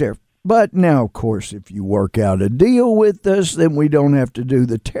do this tariff. But now, of course, if you work out a deal with us, then we don't have to do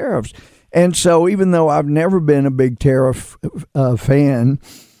the tariffs. And so even though I've never been a big tariff fan,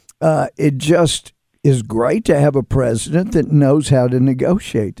 it just is great to have a president that knows how to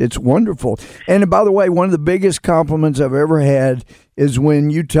negotiate. It's wonderful. And by the way, one of the biggest compliments I've ever had is when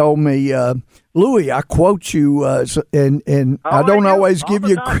you told me, Louie, I quote you, and I don't always give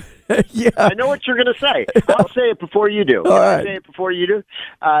you credit. Yeah. I know what you're going to say. I'll say it before you do. I'll say it before you do.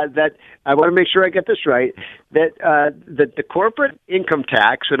 That I want to make sure I get this right. That the corporate income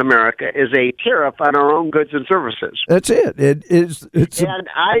tax in America is a tariff on our own goods and services. That's it. The reason it's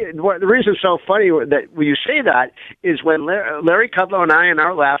so funny that when you say that is when Larry Kudlow and I and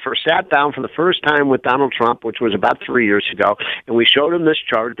our Laffer sat down for the first time with Donald Trump, which was about 3 years ago, and we showed him this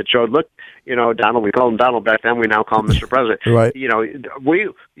chart that showed, look, Donald, we called him Donald back then, we now call him Mr. President. Right.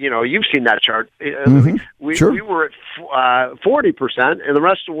 You've seen that chart. Mm-hmm. We were at 40%, and the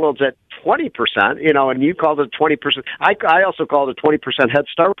rest of the world's at 20%, and you called it 20%. I also called it a 20% Head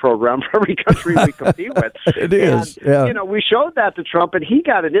Start program for every country we compete with. It is. And, we showed that to Trump, and he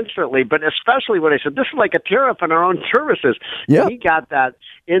got it instantly, but especially when I said, this is like a tariff on our own services. Yeah. He got that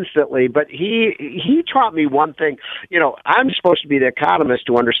instantly, but he taught me one thing. I'm supposed to be the economist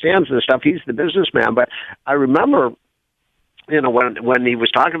who understands this stuff. He's the businessman, but I remember when he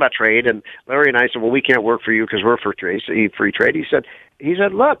was talking about trade, and Larry and I said, well, we can't work for you because we're for free trade. He said,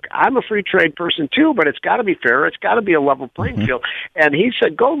 look, I'm a free trade person too, but it's got to be fair. It's got to be a level playing field. And he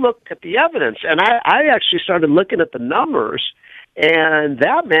said, go look at the evidence. And I actually started looking at the numbers, and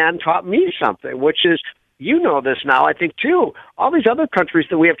that man taught me something, which is, this now, I think, too. All these other countries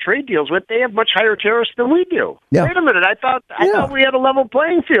that we have trade deals with, they have much higher tariffs than we do. Yeah. Wait a minute. I thought we had a level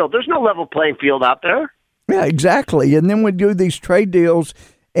playing field. There's no level playing field out there. Yeah, exactly. And then we do these trade deals,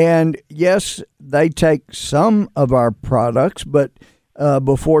 and yes, they take some of our products, but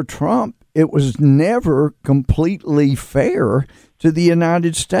before Trump, it was never completely fair to the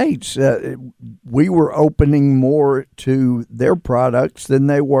United States. We were opening more to their products than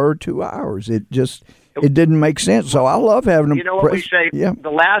they were to ours. It didn't make sense. So I love having a what we say? Yeah.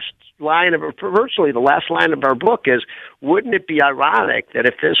 Virtually the last line of our book is, wouldn't it be ironic that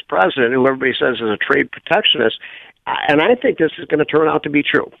if this president, who everybody says is a trade protectionist, and I think this is going to turn out to be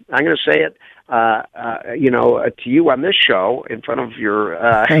true. I'm going to say it, to you on this show in front of your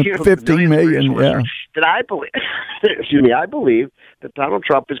 15 million. Yeah. That I believe, I believe that Donald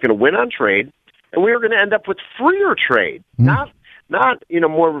Trump is going to win on trade, and we are going to end up with freer trade, not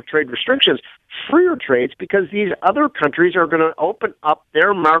more trade restrictions, freer trades, because these other countries are going to open up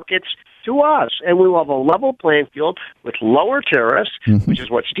their markets to us, and we will have a level playing field with lower tariffs, which is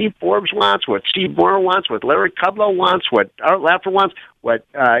what Steve Forbes wants, what Steve Moore wants, what Larry Kudlow wants, what Art Laffer wants, what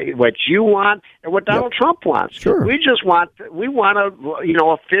you want, and what Donald Trump wants. Sure. We want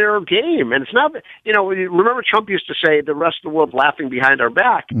a fair game, and it's not. Remember Trump used to say the rest of the world's laughing behind our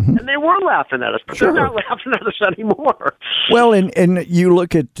back, and they were laughing at us, but they're not laughing at us anymore. Well, and you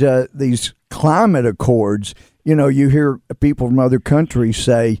look at these climate accords. You hear people from other countries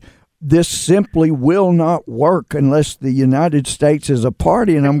say, this simply will not work unless the United States is a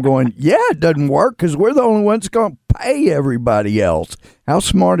party. And I'm going, it doesn't work because we're the only ones going to pay everybody else. How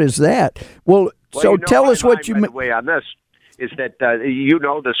smart is that? Well so tell us what you mean. By the way, on this is that you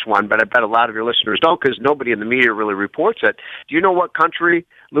know this one, but I bet a lot of your listeners don't because nobody in the media really reports it. Do you know what country,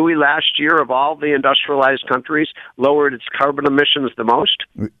 Louis, last year of all the industrialized countries lowered its carbon emissions the most?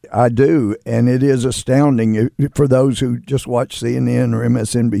 I do, and it is astounding for those who just watch CNN or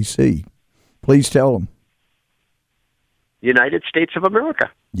MSNBC. Please tell them. United States of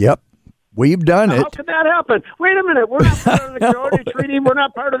America. Yep. We've done it. How could that happen? Wait a minute. We're not part of the Kyoto Treaty. We're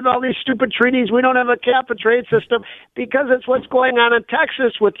not part of all these stupid treaties. We don't have a cap and trade system because it's what's going on in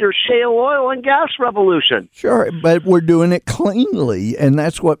Texas with your shale oil and gas revolution. Sure, but we're doing it cleanly, and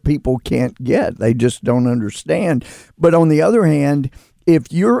that's what people can't get. They just don't understand. But on the other hand,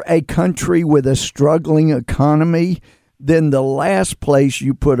 if you're a country with a struggling economy, then the last place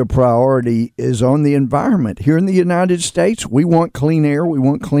you put a priority is on the environment. Here in the United States, we want clean air, we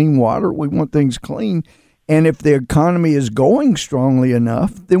want clean water, we want things clean. And if the economy is going strongly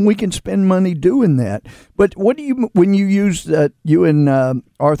enough, then we can spend money doing that. But what do you, when you use that, you and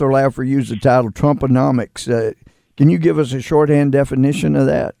Arthur Laffer use the title Trumponomics, can you give us a shorthand definition of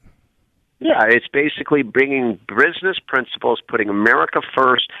that? Yeah, it's basically bringing business principles, putting America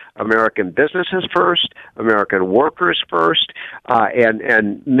first, American businesses first, American workers first,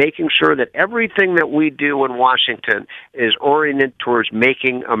 and making sure that everything that we do in Washington is oriented towards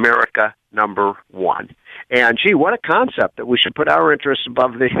making America number one. And, gee, what a concept that we should put our interests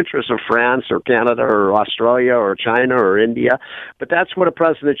above the interests of France or Canada or Australia or China or India. But that's what a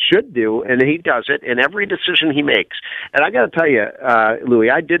president should do, and he does it in every decision he makes. And I got to tell you, Louis,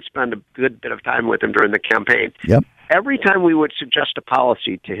 I did spend a good bit of time with him during the campaign. Yep. Every time we would suggest a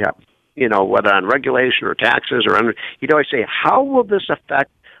policy to him, whether on regulation or taxes he'd always say, how will this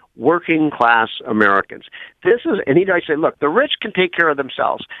affect working-class Americans? And he'd always say, look, the rich can take care of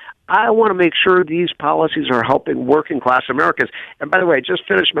themselves. I want to make sure these policies are helping working-class Americans. And by the way, I just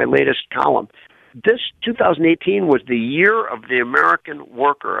finished my latest column. This 2018 was the year of the American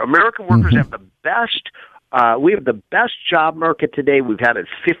worker. American workers have the best. We have the best job market today we've had in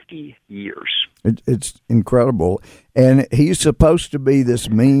 50 years. It's incredible. And he's supposed to be this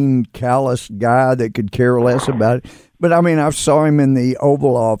mean, callous guy that could care less about it. But, I mean, I saw him in the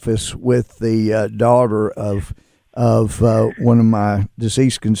Oval Office with the daughter of one of my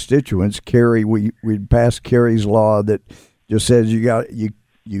deceased constituents, Kerry. We'd passed Kerry's law that just says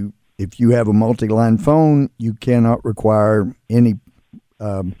if you have a multi-line phone, you cannot require any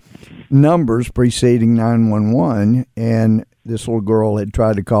numbers preceding 911. And this little girl had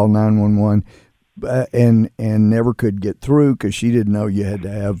tried to call 911 and never could get through because she didn't know you had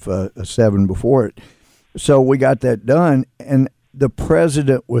to have a 7 before it. So we got that done, and the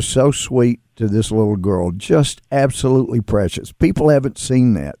president was so sweet to this little girl, just absolutely precious. People haven't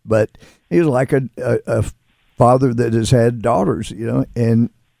seen that, but he was like a father that has had daughters, And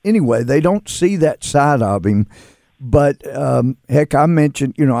anyway, they don't see that side of him. But, heck, I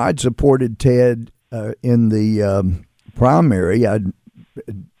mentioned, I'd supported Ted in the primary. I'd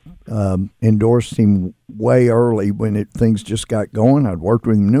endorsed him way early when things just got going. I'd worked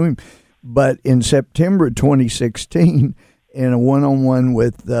with him, knew him. But in September 2016, in a one-on-one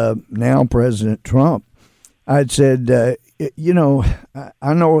with now President Trump, I'd said,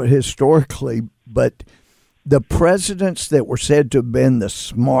 I know historically, but the presidents that were said to have been the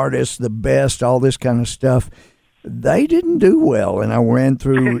smartest, the best, all this kind of stuff, they didn't do well. And I ran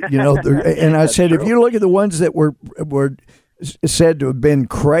through, and I said, if you look at the ones that were said to have been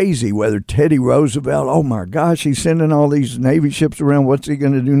crazy, whether Teddy Roosevelt, oh my gosh, he's sending all these Navy ships around, what's he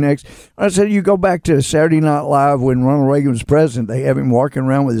going to do next? I said, you go back to Saturday Night Live when Ronald Reagan was president, they have him walking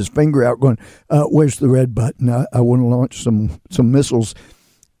around with his finger out going, where's the red button? I want to launch some missiles.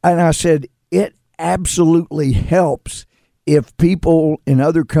 And I said, it absolutely helps if people in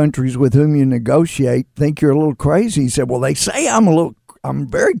other countries with whom you negotiate think you're a little crazy. He said, well, they say I'm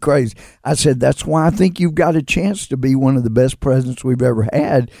very crazy. I said, that's why I think you've got a chance to be one of the best presidents we've ever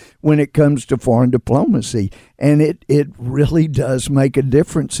had when it comes to foreign diplomacy. And it really does make a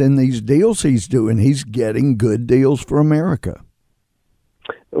difference in these deals he's doing. He's getting good deals for America.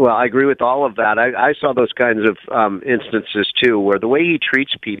 Well, I agree with all of that. I saw those kinds of instances too, where the way he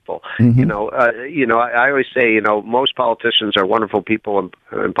treats people. I always say, most politicians are wonderful people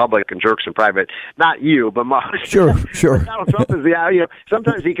in public and jerks in private. Not you, but most. Sure. But Donald Trump is,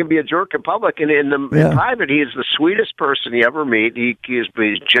 sometimes he can be a jerk in public, and in private, he is the sweetest person you ever meet. He's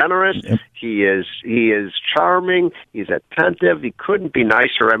generous. Yep. He is charming. He's attentive. He couldn't be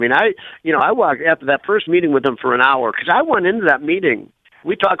nicer. I mean, I walked after that first meeting with him for an hour because I went into that meeting.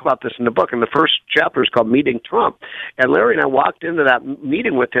 We talk about this in the book, and the first chapter is called Meeting Trump. And Larry and I walked into that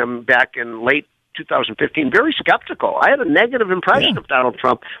meeting with him back in late 2015, very skeptical. I had a negative impression of Donald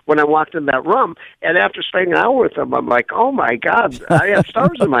Trump when I walked in that room. And after spending an hour with him, I'm like, oh, my God, I have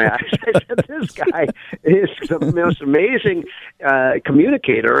stars in my eyes. I said, this guy is the most amazing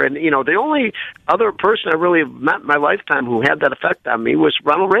communicator. And, the only other person I really met in my lifetime who had that effect on me was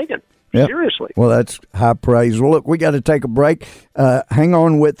Ronald Reagan. Yep. Seriously. Well, that's high praise. Well, look, we got to take a break. Hang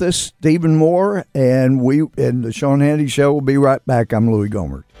on with us, Stephen Moore, and the Sean Hannity Show will be right back. I'm Louie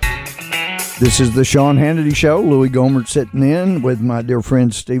Gohmert. This is the Sean Hannity Show. Louie Gohmert sitting in with my dear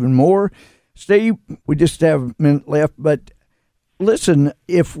friend Stephen Moore. Steve, we just have a minute left, but listen,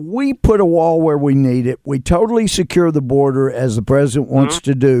 if we put a wall where we need it, we totally secure the border as the president wants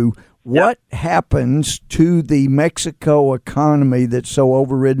to do. What happens to the Mexico economy that's so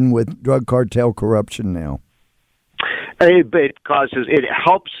overridden with drug cartel corruption now? It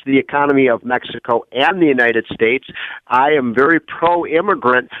helps the economy of Mexico and the United States. I am very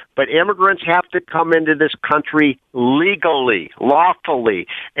pro-immigrant, but immigrants have to come into this country legally, lawfully.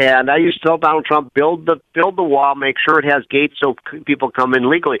 And I used to tell Donald Trump, build the wall, make sure it has gates so people come in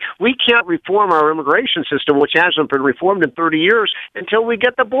legally. We can't reform our immigration system, which hasn't been reformed in 30 years, until we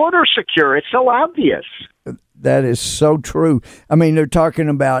get the border secure. It's so obvious. That is so true. I mean, they're talking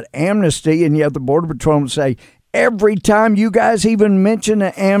about amnesty, and yet the Border Patrol say, every time you guys even mention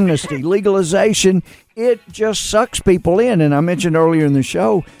an amnesty, legalization, it just sucks people in. And I mentioned earlier in the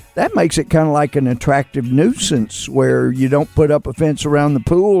show, that makes it kind of like an attractive nuisance where you don't put up a fence around the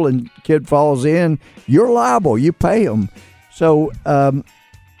pool and kid falls in, you're liable, you pay them. So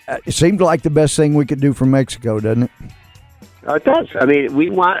it seems like the best thing we could do for Mexico, doesn't it? It does. I mean,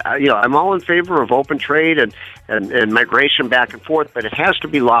 we want, I'm all in favor of open trade and migration back and forth, but it has to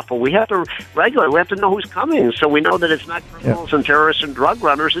be lawful. We have to regulate. We have to know who's coming so we know that it's not criminals and terrorists and drug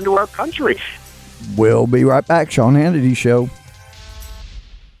runners into our country. We'll be right back. Sean Hannity Show.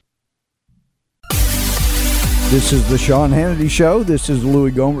 This is the Sean Hannity Show. This is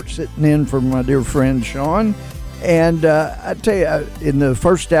Louie Gohmert sitting in for my dear friend Sean. And I tell you, in the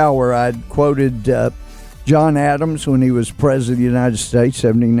first hour, I'd quoted John Adams when he was president of the United States,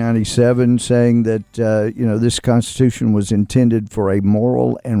 1797, saying that this Constitution was intended for a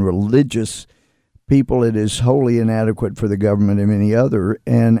moral and religious people. It is wholly inadequate for the government of any other.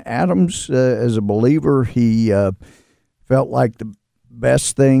 And Adams, as a believer, he felt like the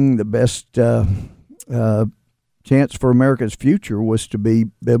best thing, the best chance for America's future was to be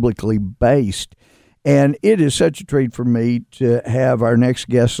biblically based. And it is such a treat for me to have our next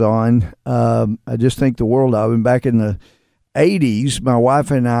guest on. I just think the world of him. Back in the 80s, my wife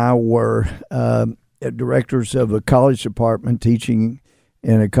and I were directors of a college department teaching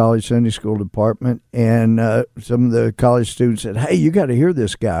in a college Sunday school department. And some of the college students said, hey, you got to hear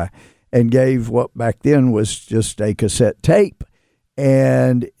this guy, and gave what back then was just a cassette tape.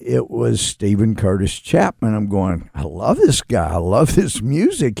 And it was Stephen Curtis Chapman. I'm going, I love this guy. I love his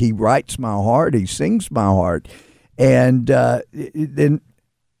music. He writes my heart. He sings my heart. And then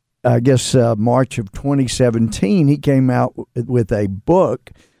I guess March of 2017, he came out with a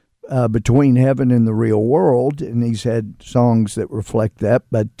book, Between Heaven and the Real World. And he's had songs that reflect that,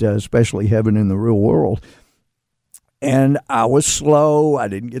 but especially Heaven and the Real World. And I was slow. I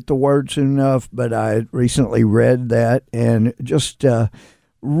didn't get the words enough, but I had recently read that and just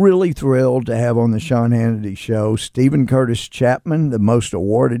really thrilled to have on the Sean Hannity Show Stephen Curtis Chapman, the most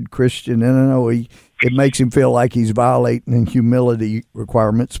awarded Christian. And I know it makes him feel like he's violating humility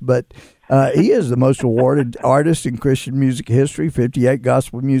requirements, but he is the most awarded artist in Christian music history, 58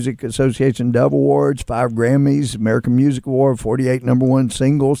 Gospel Music Association Dove Awards, 5 Grammys, American Music Award, 48 number one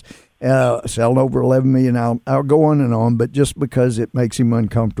singles. Selling over 11 million. I'll go on, but just because it makes him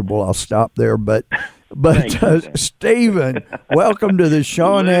uncomfortable, I'll stop there. But Stephen, welcome to the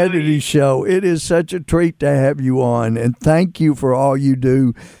Sean Hannity Show. It is such a treat to have you on, and thank you for all you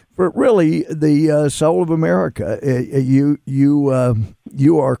do for really the soul of America. You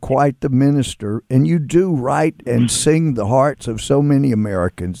are quite the minister, and you do write and sing the hearts of so many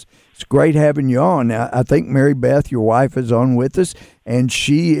Americans. It's great having you on. Now, I think Mary Beth, your wife, is on with us, and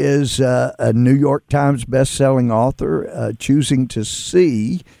she is a New York Times best-selling author, Choosing to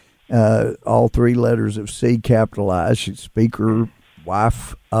See, all three letters of C capitalized. She's speaker,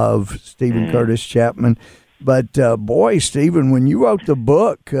 wife of Stephen Curtis Chapman. But, boy, Stephen, when you wrote the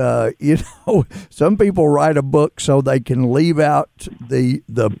book, some people write a book so they can leave out the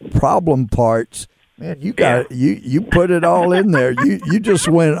problem parts. Man, you put it all in there. You just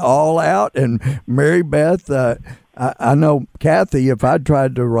went all out. And Mary Beth, I know Kathy, if I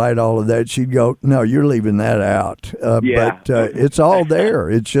tried to write all of that, she'd go, no, you're leaving that out. But it's all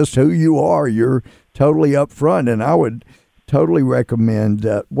there. It's just who you are. You're totally upfront. And I would totally recommend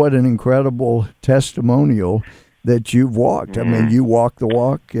what an incredible testimonial that you've walked. I mean, you walk the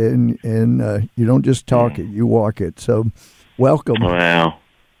walk, and you don't just talk it, you walk it. So welcome. Wow.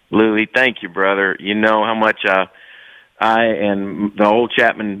 Louie, thank you, brother. You know how much I and the whole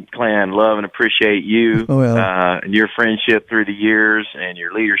Chapman clan love and appreciate you and your friendship through the years and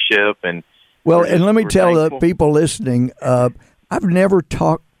your leadership. And let me tell the people listening, I've never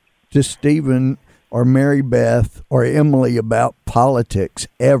talked to Stephen or Mary Beth or Emily about politics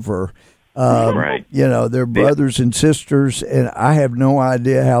ever. Right. They're brothers and sisters, and I have no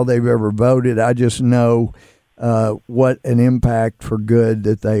idea how they've ever voted. I just know what an impact for good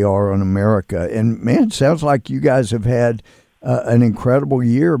that they are on America. And, man, sounds like you guys have had an incredible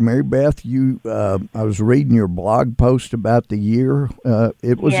year. Mary Beth, I was reading your blog post about the year.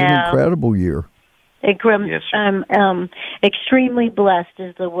 It was an incredible year. Yes, I'm extremely blessed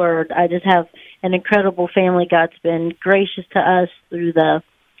is the word. I just have an incredible family. God's been gracious to us through the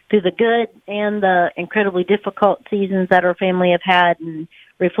good and the incredibly difficult seasons that our family have had. And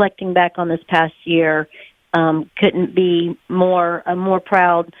reflecting back on this past year, couldn't be a more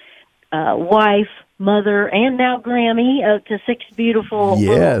proud wife, mother, and now Grammy to 6 beautiful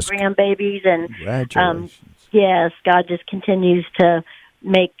little grandbabies. And congratulations. Yes, God just continues to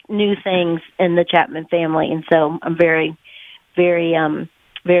make new things in the Chapman family, and so I'm very, very,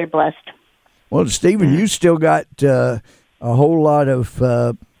 very blessed. Well, Stephen, you still got a whole lot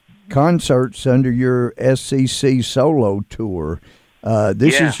of concerts under your SCC solo tour.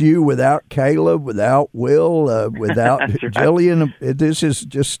 This is you without Caleb, without Will, without Jillian. This is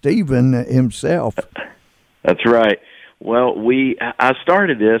just Stephen himself. That's right. Well, I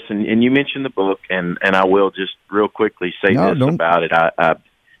started this, and you mentioned the book, and I will just real quickly say about it. I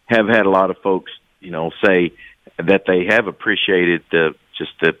have had a lot of folks, say that they have appreciated the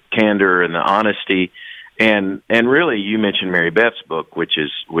candor and the honesty, and really, you mentioned Mary Beth's book, which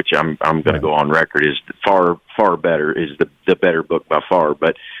I'm going to go on record is far better, is the better book by far.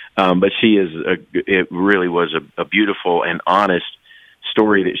 But she it really was a beautiful and honest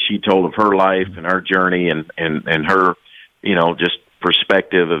story that she told of her life and our journey and her, just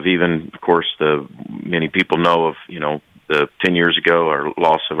perspective of even, of course, the many people know of, the 10 years ago, our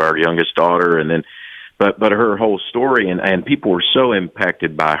loss of our youngest daughter, and then, but her whole story, and people were so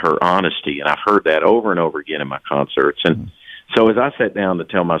impacted by her honesty, and I've heard that over and over again in my concerts. And so as I sat down to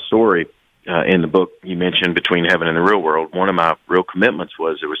tell my story in the book, you mentioned Between Heaven and the Real World, one of my real commitments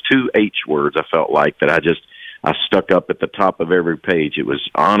was there was 2 H words I felt like that I stuck up at the top of every page. It was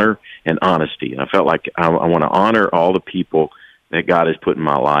honor and honesty. And I felt like I want to honor all the people that God has put in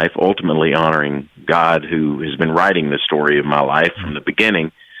my life, ultimately honoring God who has been writing the story of my life from the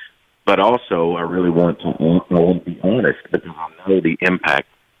beginning. But also I really want to be honest because I know the impact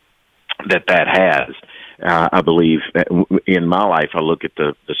that has. I believe in my life, I look at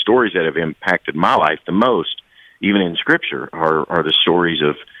the stories that have impacted my life the most, even in Scripture, are the stories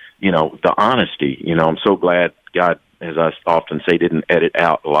of, the honesty. I'm so glad God, as I often say, didn't edit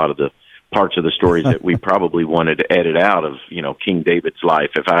out a lot of the parts of the stories that we probably wanted to edit out of, King David's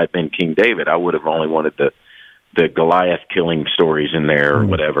life. If I had been King David, I would have only wanted the Goliath killing stories in there or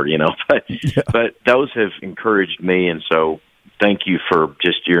whatever, but those have encouraged me. And so thank you for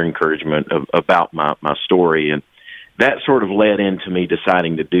just your encouragement about my story. And that sort of led into me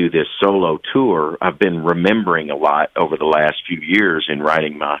deciding to do this solo tour. I've been remembering a lot over the last few years in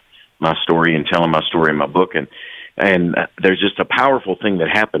writing my story and telling my story in my book. And there's just a powerful thing that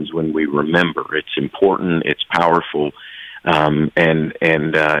happens when we remember. It's important. It's powerful. And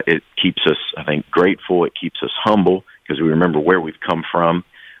it keeps us, I think, grateful. It keeps us humble because we remember where we've come from.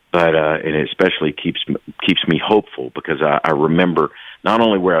 But and it especially keeps me hopeful because I remember not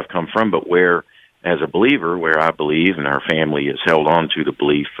only where I've come from, but where, as a believer, where I believe and our family has held on to the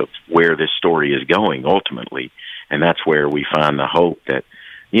belief of where this story is going ultimately. And that's where we find the hope that,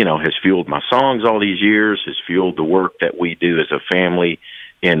 has fueled my songs all these years, has fueled the work that we do as a family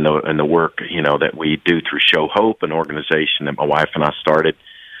in the work, that we do through Show Hope, an organization that my wife and I started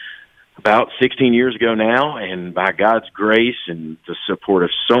about 16 years ago now, and by God's grace and the support of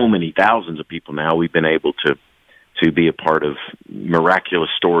so many thousands of people now, we've been able to be a part of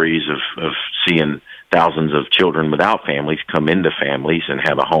miraculous stories of seeing thousands of children without families come into families and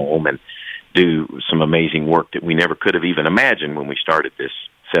have a home and do some amazing work that we never could have even imagined when we started this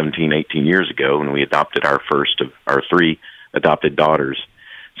 17, 18 years ago when we adopted our first of our 3 adopted daughters.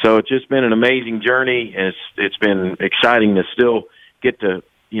 So it's just been an amazing journey, and it's been exciting to still get to,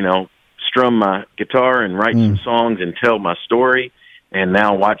 strum my guitar and write some songs and tell my story, and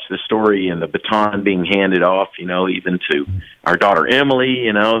now watch the story and the baton being handed off, even to our daughter Emily,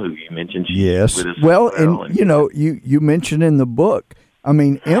 who you mentioned. Yes. With us well, as well, and you mentioned in the book, I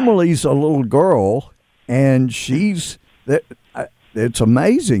mean, Emily's a little girl, and it's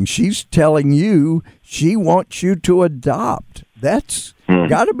amazing. She's telling you she wants you to adopt. That's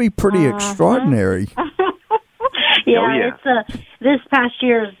got to be pretty extraordinary. Yeah, it's this past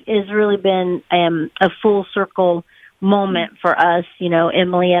year has really been a full circle moment for us.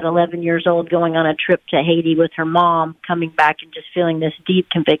 Emily at 11 years old going on a trip to Haiti with her mom, coming back and just feeling this deep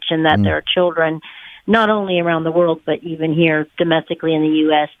conviction that there are children, not only around the world, but even here domestically in the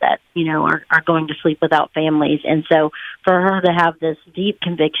U.S. that, are going to sleep without families. And so for her to have this deep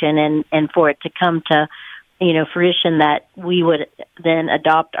conviction and for it to come to, fruition that we would then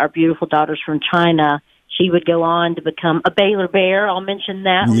adopt our beautiful daughters from China, she would go on to become a Baylor Bear. I'll mention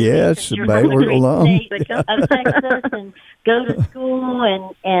that. Yes, Baylor alum. Of Texas, and go to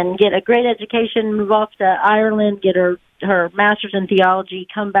school and get a great education, move off to Ireland, get her master's in theology,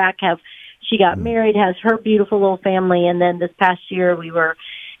 come back, she got married, has her beautiful little family, and then this past year we were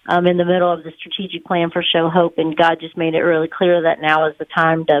in the middle of the strategic plan for Show Hope, and God just made it really clear that now is the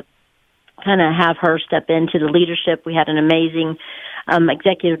time to kind of have her step into the leadership. We had an amazing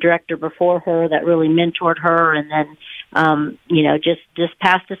executive director before her that really mentored her, and then just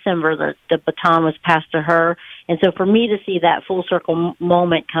past December the baton was passed to her. And so for me to see that full circle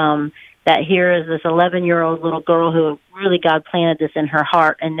moment come, that here is this 11-year-old little girl who really God planted this in her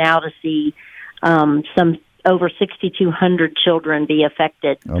heart, and now to see some over 6,200 children be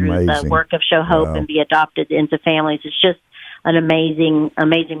affected through the work of Show Hope and be adopted into families. It's just an amazing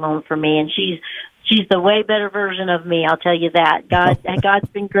moment for me, and she's the way better version of me, I'll tell you that. God's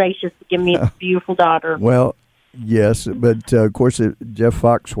been gracious to give me a beautiful daughter. Well, yes, but of course, Jeff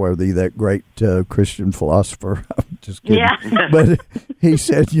Foxworthy, that great Christian philosopher, I'm just kidding. Yeah. But he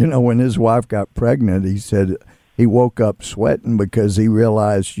said, when his wife got pregnant, he said he woke up sweating because he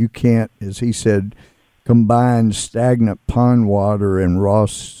realized you can't, as he said, combine stagnant pond water and raw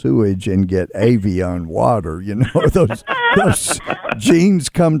sewage and get avian water. Those genes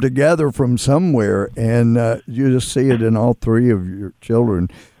come together from somewhere, and you just see it in all 3 of your children.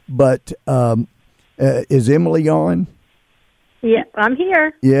 But is Emily on? Yeah, I'm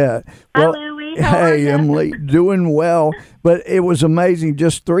here. Yeah. Well, hi, Louie. Hey, Emily, doing well. But it was amazing.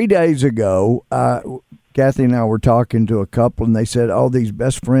 Just 3 days ago, Kathy and I were talking to a couple, and they said, these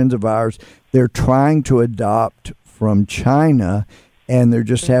best friends of ours, they're trying to adopt from China, and they're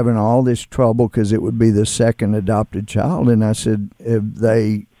just having all this trouble because it would be the second adopted child. And I said, if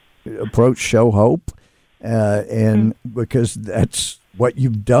they approach Show Hope, and because that's what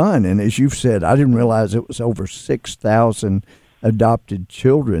you've done. And as you've said, I didn't realize it was over 6,000 adopted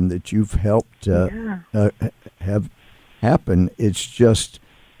children that you've helped have happen. It's just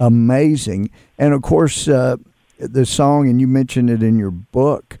amazing. And of course, the song, and you mentioned it in your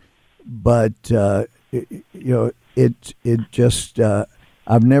book, but it just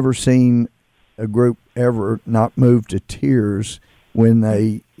I've never seen a group ever not move to tears when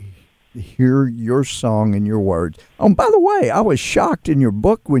they hear your song and your words. Oh, by the way, I was shocked in your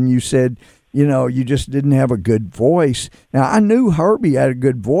book when you said, you just didn't have a good voice. Now, I knew Herbie had a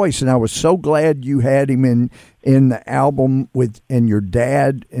good voice, and I was so glad you had him in the album and your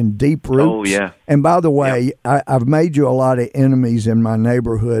dad and Deep Roots. Oh, yeah. And by the way, I've made you a lot of enemies in my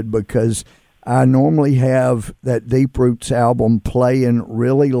neighborhood because I normally have that Deep Roots album playing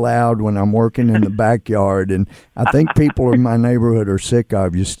really loud when I'm working in the backyard, and I think people in my neighborhood are sick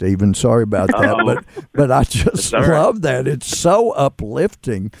of you, Stephen. Sorry about that, but I just love that. It's so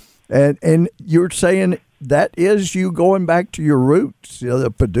uplifting. And you're saying that is you going back to your roots,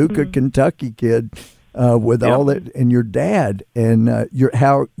 the Paducah, Kentucky kid with all that, and your dad, and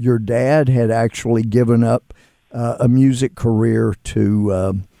how your dad had actually given up a music career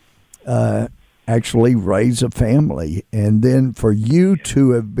to actually raise a family, and then for you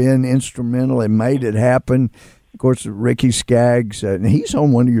to have been instrumental and made it happen. Of course, Ricky Skaggs, and he's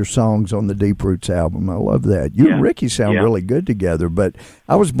on one of your songs on the Deep Roots album. I love that. You and Ricky sound really good together, but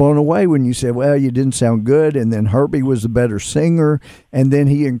I was blown away when you said, well, you didn't sound good, and then Herbie was the better singer, and then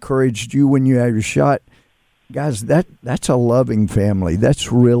he encouraged you when you had your shot. Guys, that's a loving family.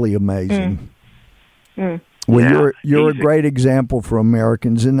 That's really amazing. Well, you're a great example for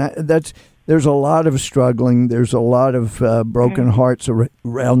Americans, and there's a lot of struggling. There's a lot of broken hearts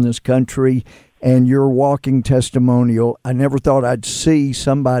around this country, and your walking testimonial. I never thought I'd see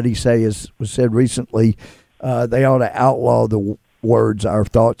somebody say, as was said recently, they ought to outlaw the words, "Our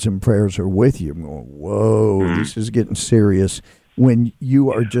thoughts and prayers are with you." I'm going, whoa, this is getting serious. When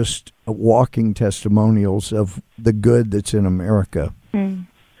you are just walking testimonials of the good that's in America.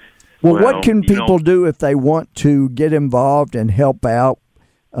 Well, what can people do if they want to get involved and help out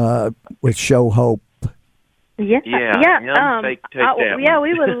with Show Hope? Take that one.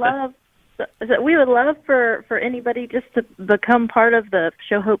 we would love for anybody just to become part of the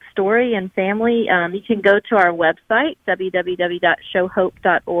Show Hope story and family. You can go to our website,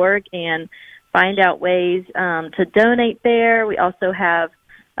 www.showhope.org, and find out ways to donate there. We also have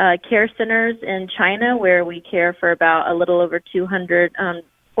care centers in China where we care for about a little over 200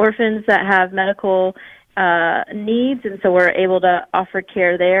 orphans that have medical needs, and so we're able to offer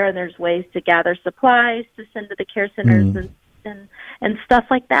care there, and there's ways to gather supplies to send to the care centers and stuff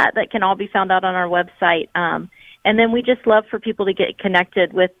like that can all be found out on our website. And then we just love for people to get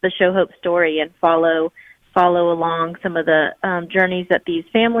connected with the Show Hope story and follow along some of the journeys that these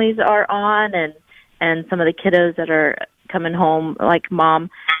families are on, and some of the kiddos that are coming home. Like Mom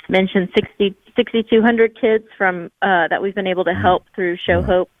mentioned, 6,200 kids from that we've been able to help through Show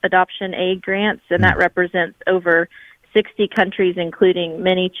Hope adoption aid grants, and that represents over 60 countries, including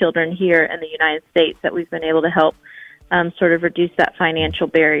many children here in the United States, that we've been able to help sort of reduce that financial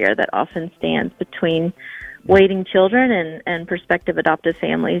barrier that often stands between waiting children and prospective adoptive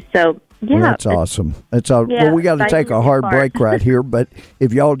families. So, yeah. Well, that's awesome. Well, we got to take a hard break right here, but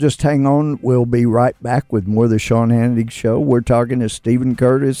if y'all just hang on, we'll be right back with more of the Sean Hannity Show. We're talking to Stephen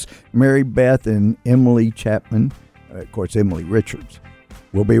Curtis, Mary Beth, and Emily Chapman. Of course, Emily Richards.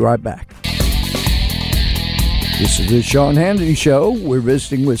 We'll be right back. This is the Sean Hannity Show. We're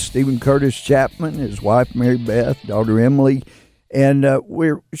visiting with Stephen Curtis Chapman, his wife, Mary Beth, daughter, Emily. And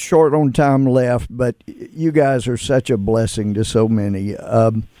we're short on time left, but you guys are such a blessing to so many.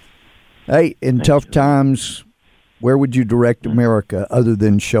 Hey, in tough times, where would you direct America other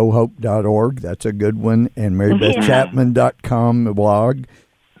than showhope.org? That's a good one. And marybethchapman.com blog.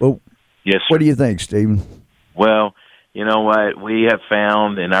 Well, yes, sir. What do you think, Stephen? Well, you know what? We have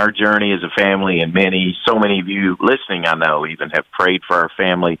found in our journey as a family, and so many of you listening, I know, even have prayed for our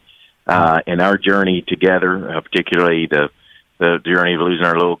family in our journey together, particularly the journey of losing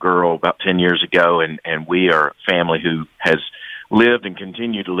our little girl about 10 years ago, and we are a family who has lived and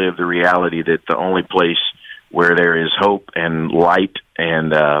continue to live the reality that the only place where there is hope and light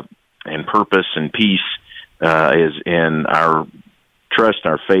and purpose and peace is in our trust,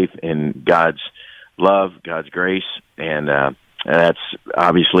 our faith in God's love, God's grace, and that's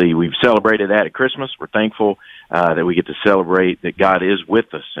obviously we've celebrated that at Christmas. We're thankful that we get to celebrate that God is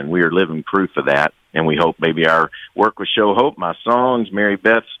with us, and we are living proof of that. And we hope maybe our work with Show Hope, my songs, Mary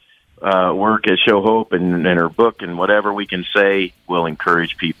Beth's work at Show Hope, and her book, and whatever we can say will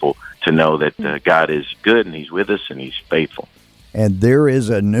encourage people to know that God is good, and He's with us, and He's faithful. And there is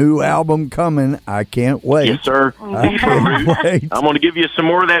a new album coming. I can't wait. Yes, sir. I can't wait. I'm going to give you some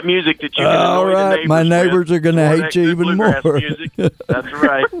more of that music that you can All annoy right. the neighbors My neighbors with. are going to hate you even more. Music. That's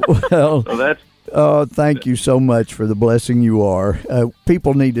right. Well, so that's. Thank you so much for the blessing you are.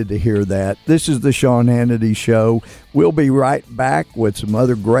 People needed to hear that. This is the Sean Hannity Show. We'll be right back with some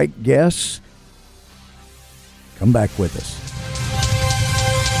other great guests. Come back with us.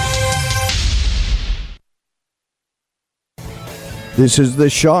 This is the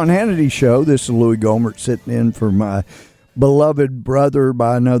Sean Hannity Show. This is Louie Gohmert sitting in for my beloved brother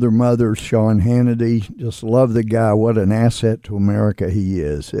by another mother, Sean Hannity. Just love the guy. What an asset to America he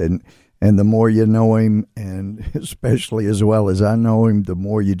is. And the more you know him, and especially as well as I know him, the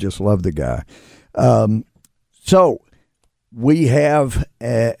more you just love the guy. So we have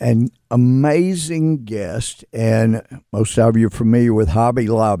an amazing guest, and most of you are familiar with Hobby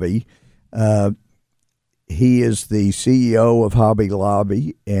Lobby. He is the CEO of Hobby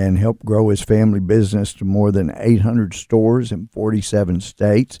Lobby and helped grow his family business to more than 800 stores in 47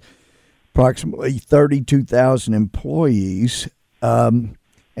 states, approximately 32,000 employees.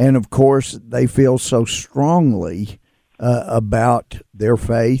 And, of course, they feel so strongly about their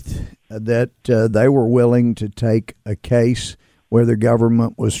faith that they were willing to take a case where the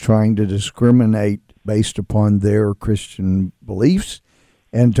government was trying to discriminate based upon their Christian beliefs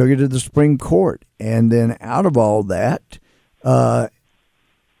and took it to the Supreme Court. And then out of all that,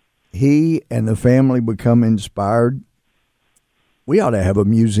 he and the family become inspired. We ought to have a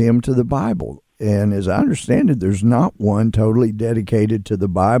museum to the Bible. And as I understand it, there's not one totally dedicated to the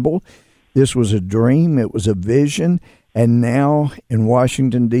Bible. This was a dream. It was a vision. And now in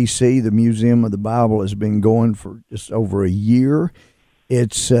Washington, D.C., the Museum of the Bible has been going for just over a year.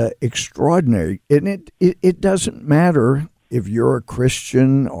 It's extraordinary. And it doesn't matter if you're a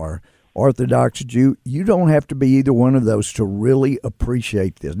Christian or Orthodox Jew. You don't have to be either one of those to really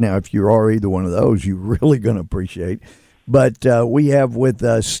appreciate this. Now, if you are either one of those, you're really going to appreciate. But we have with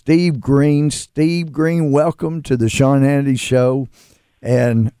Steve Green. Steve Green, welcome to the Sean Hannity Show.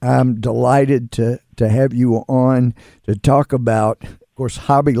 And I'm delighted to have you on to talk about, of course,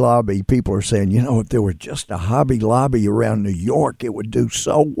 Hobby Lobby. People are saying, if there were just a Hobby Lobby around New York, it would do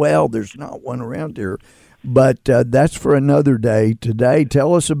so well. There's not one around here. But that's for another day. Today,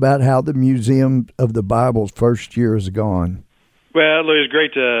 tell us about how the Museum of the Bible's first year has gone. Well, Louie, it's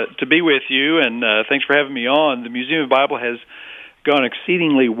great to be with you, and thanks for having me on. The Museum of the Bible has gone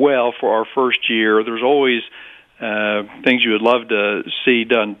exceedingly well for our first year. There's always things you would love to see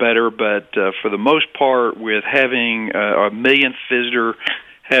done better, but for the most part, with having a millionth visitor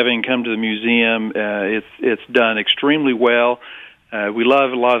having come to the museum, it's done extremely well. We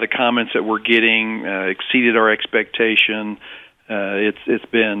love a lot of the comments that we're getting, exceeded our expectation. It's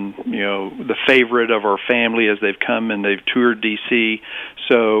been, the favorite of our family as they've come and they've toured D.C.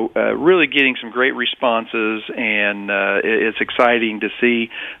 So really getting some great responses, and it's exciting to see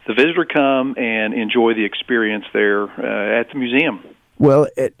the visitor come and enjoy the experience there at the museum. Well,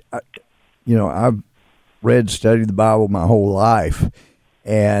 I've studied the Bible my whole life,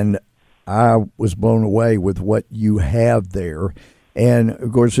 and I was blown away with what you have there. And,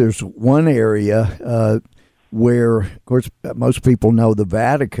 of course, there's one area where, of course, most people know the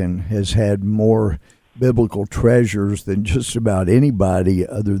Vatican has had more biblical treasures than just about anybody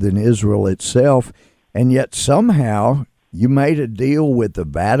other than Israel itself. And yet somehow you made a deal with the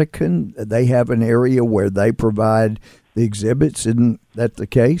Vatican. They have an area where they provide the exhibits. Isn't that the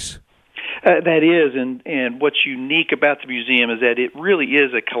case? That is, and what's unique about the museum is that it really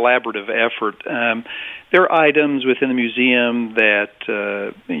is a collaborative effort. There are items within the museum that,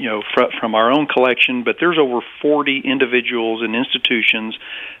 from our own collection, but there's over 40 individuals and institutions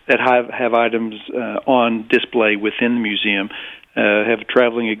that have items on display within the museum. Have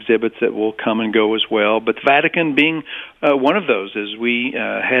traveling exhibits that will come and go as well. But the Vatican being one of those, as we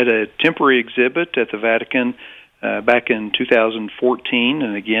had a temporary exhibit at the Vatican back in 2014,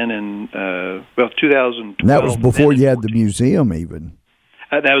 and again in 2012. And that was before you had the museum, even.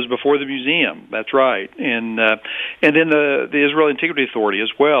 That was before the museum. That's right, and then the Israel Antiquity Authority as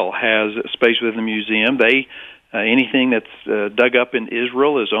well has space within the museum. They anything that's dug up in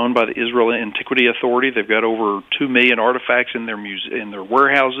Israel is owned by the Israel Antiquity Authority. They've got over 2 million artifacts in their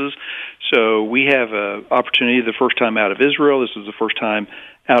warehouses. So we have an opportunity the first time out of Israel. This is the first time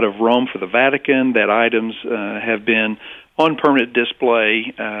out of Rome for the Vatican that items have been on permanent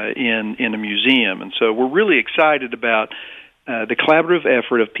display in a museum. And so we're really excited about the collaborative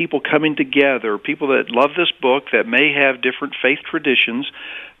effort of people coming together, people that love this book that may have different faith traditions,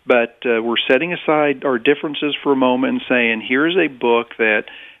 but we're setting aside our differences for a moment and saying, here's a book that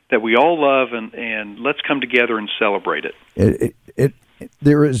we all love, and let's come together and celebrate it.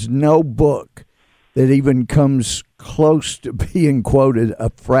 There is no book that even comes close to being quoted a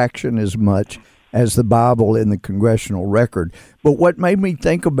fraction as much as the Bible in the Congressional Record. But what made me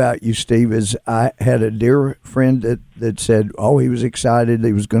think about you, Steve, is I had a dear friend that said, he was excited.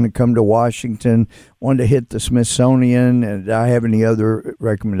 He was going to come to Washington, wanted to hit the Smithsonian, and did I have any other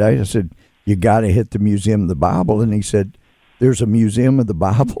recommendations? I said, you got to hit the Museum of the Bible. And he said, there's a Museum of the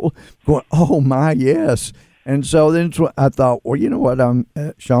Bible? Going, oh, my, yes. And so then I thought, well, you know what,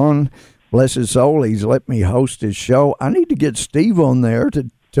 Sean, bless his soul, he's let me host his show. I need to get Steve on there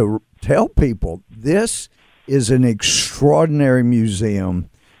to tell people this is an extraordinary museum.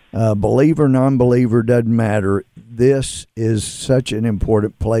 Believer, non-believer, doesn't matter. This is such an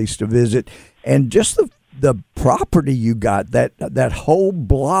important place to visit. And just the property you got, that whole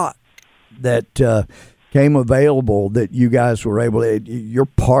block that came available that you guys were able to, you're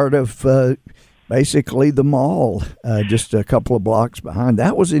part of basically the mall, just a couple of blocks behind.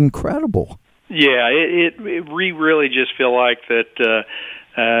 That was incredible. Yeah, we really just feel like that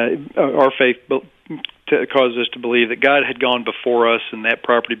our faith caused us to believe that God had gone before us and that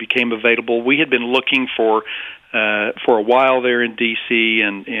property became available. We had been looking for a while there in D.C.,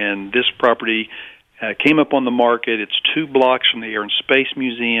 and this property came up on the market. It's 2 blocks from the Air and Space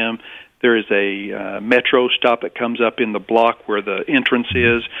Museum. There is a metro stop that comes up in the block where the entrance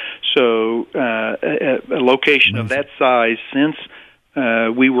is. So a location of that size, since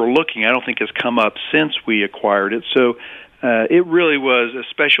we were looking, I don't think has come up since we acquired it. So it really was a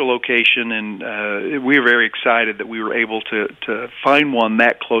special location, and we were very excited that we were able to find one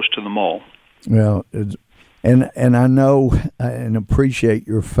that close to the mall. Well, and I know and appreciate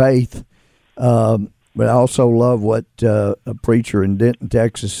your faith, but I also love what a preacher in Denton,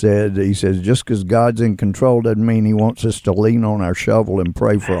 Texas said. He says, just because God's in control doesn't mean he wants us to lean on our shovel and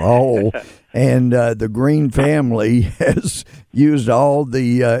pray for a hole. And the Green family has used all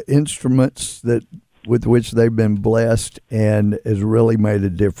the instruments with which they've been blessed and has really made a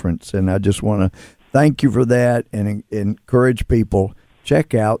difference. And I just want to thank you for that and encourage people,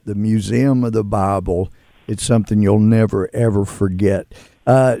 check out the Museum of the Bible. It's something you'll never, ever forget.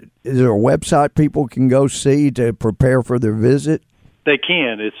 Is there a website people can go see to prepare for their visit? They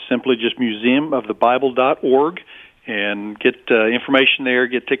can. It's simply just museumofthebible.org, and get information there,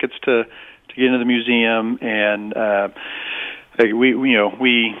 get tickets to get into the museum, and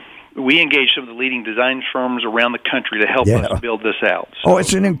we engage some of the leading design firms around the country to help us build this out. So. Oh,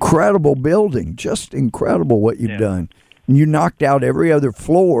 it's an incredible building, just incredible what you've done. And you knocked out every other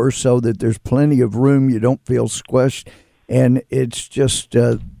floor so that there's plenty of room, you don't feel squished, and it's just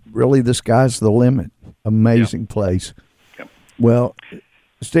really the sky's the limit. Amazing place. Yep. Well,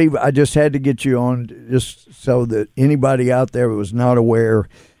 Steve, I just had to get you on just so that anybody out there who was not aware,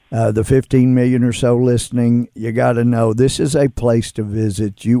 the 15 million or so listening, you got to know this is a place to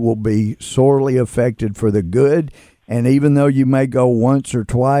visit. You will be sorely affected for the good. And even though you may go once or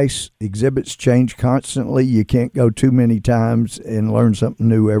twice, exhibits change constantly. You can't go too many times and learn something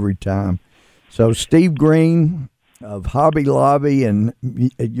new every time. So Steve Green of Hobby Lobby, and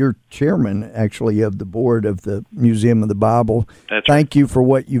you're chairman, actually, of the board of the Museum of the Bible. Thank you for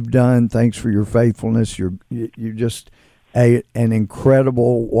what you've done. Thanks for your faithfulness. You're just an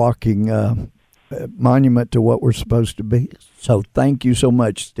incredible walking monument to what we're supposed to be. So thank you so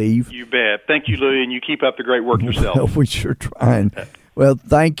much, Steve. You bet. Thank you, Louie, and you keep up the great work yourself. Well, we sure trying. Well,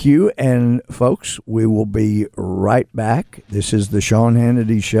 thank you. And, folks, we will be right back. This is the Sean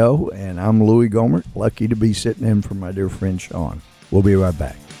Hannity Show, and I'm Louie Gohmert, lucky to be sitting in for my dear friend Sean. We'll be right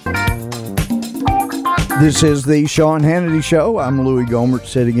back. This is the Sean Hannity Show. I'm Louie Gohmert,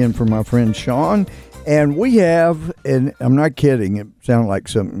 sitting in for my friend Sean. And we have, and I'm not kidding, it sounds like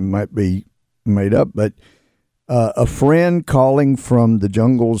something might be made up, but a friend calling from the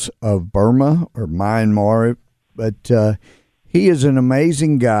jungles of Burma or Myanmar, but he is an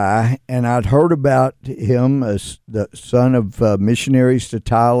amazing guy, and I'd heard about him as the son of missionaries to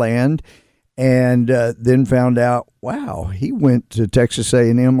Thailand, and then found out, wow, he went to Texas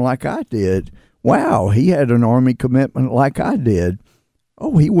A&M like I did. Wow, he had an Army commitment like I did.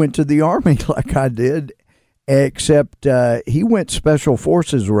 Oh, he went to the Army like I did, except he went Special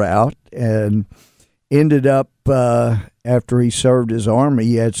Forces route and ended up, after he served his Army,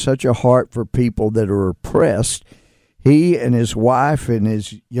 he had such a heart for people that are oppressed. He and his wife and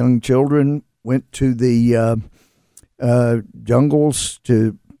his young children went to the jungles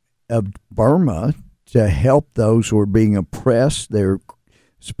of Burma to help those who are being oppressed. They're,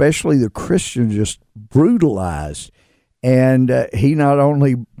 especially the Christians, just brutalized. And he not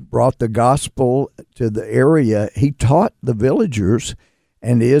only brought the gospel to the area, he taught the villagers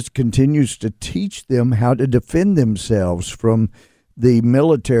and continues to teach them how to defend themselves from the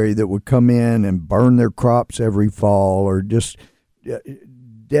military that would come in and burn their crops every fall or just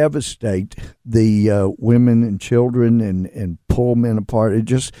devastate the women and children and pull men apart. It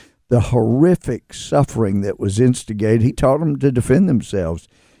just the horrific suffering that was instigated. He taught them to defend themselves.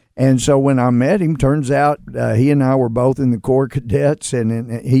 And so when I met him, turns out he and I were both in the Corps Cadets,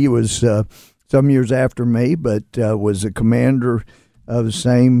 and he was some years after me, but was a commander of the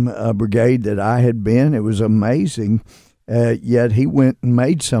same brigade that I had been. It was amazing. Yet he went and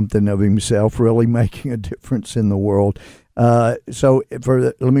made something of himself, really making a difference in the world. So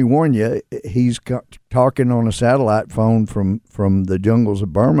let me warn you, he's talking on a satellite phone from the jungles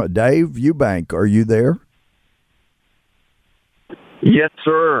of Burma. Dave Eubank, are you there? Yes,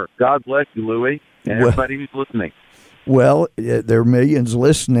 sir. God bless you, Louie, and everybody who's listening. Well, there are millions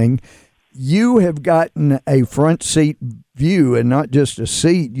listening. You have gotten a front seat view, and not just a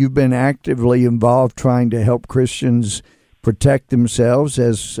seat. You've been actively involved trying to help Christians protect themselves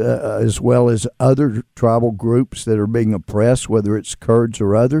as well as other tribal groups that are being oppressed, whether it's Kurds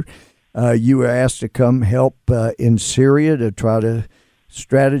or other. You were asked to come help in Syria to try to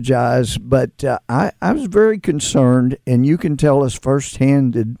strategize, but I was very concerned, and you can tell us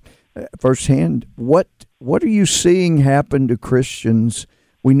firsthand what are you seeing happen to Christians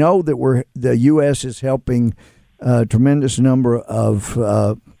We know that the U.S. is helping a tremendous number of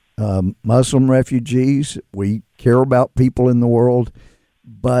Muslim refugees. We care about people in the world,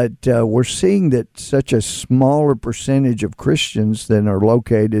 but we're seeing that such a smaller percentage of Christians that are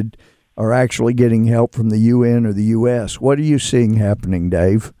located are actually getting help from the UN or the U.S. What are you seeing happening,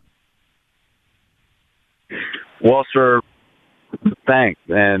 Dave? Well, sir, thanks.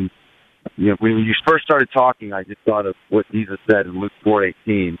 And when you first started talking, I just thought of what Jesus said in Luke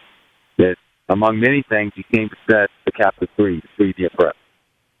 4:18, that among many things, he came to set the captive free, to free the oppressed.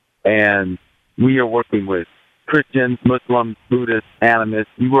 And we are working with Christians, Muslims, Buddhists,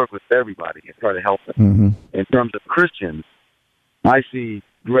 animists. We work with everybody and try to help them. Mm-hmm. In terms of Christians, I see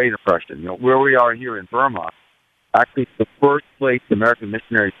great oppression. Where we are here in Burma, actually it's the first place American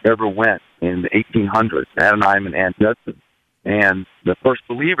missionaries ever went in the 1800s, Adoniram and Ann Judson. And the first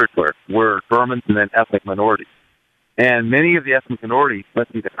believers were Burmans and then ethnic minorities. And many of the ethnic minorities,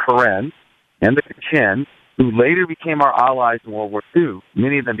 especially the Karen and the Kachin, who later became our allies in World War II,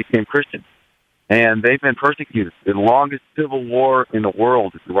 many of them became Christians. And they've been persecuted. The longest civil war in the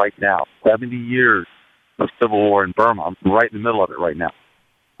world is right now. 70 years of civil war in Burma. I'm right in the middle of it right now.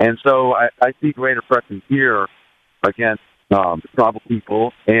 And so I see great oppression here against the tribal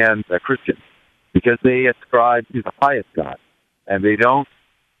people and Christians because they ascribe to the highest God. And they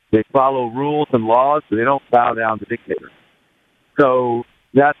follow rules and laws, but they don't bow down to dictators. So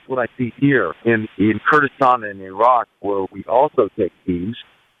that's what I see here. In Kurdistan and Iraq, where we also take teams,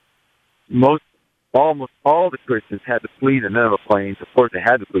 almost all the Christians had to flee the Nineveh Plains. Of course, they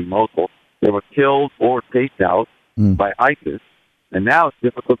had to flee Mosul. They were killed or chased out by ISIS, and now it's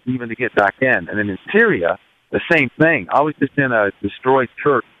difficult even to get back in. And then in Syria, the same thing. I was just in a destroyed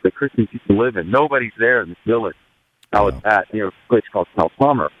church that Christians used to live in. Nobody's there in this village I was at, near a place called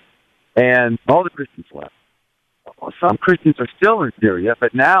Palmer, and all the Christians left. Some Christians are still in Syria,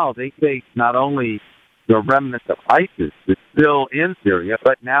 but now they face not only the remnants of ISIS that's still in Syria,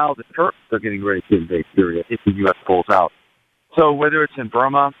 but now the Turks are getting ready to invade Syria if the U.S. pulls out. So whether it's in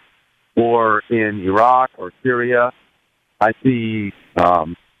Burma or in Iraq or Syria, I see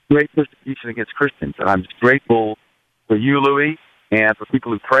great persecution against Christians. And I'm just grateful for you, Louie, and for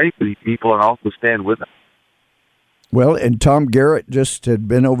people who pray for these people and also stand with them. Well, and Tom Garrett just had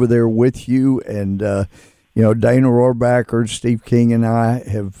been over there with you, and Dana Rohrbacher, Steve King, and I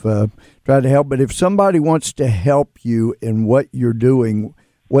have tried to help. But if somebody wants to help you in what you're doing,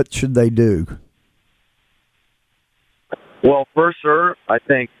 what should they do? Well, first, sir, I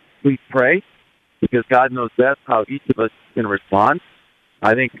think please pray, because God knows best how each of us can respond.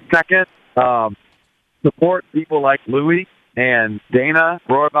 I think second, support people like Louie and Dana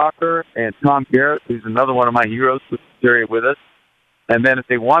Rohrbacher and Tom Garrett, who's another one of my heroes who's here with us. And then if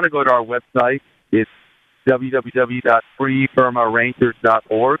they want to go to our website, it's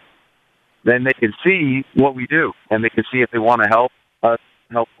www.freeburmarangers.org. Then they can see what we do, and they can see if they want to help us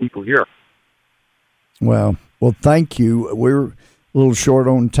help people here. Well, thank you. We're a little short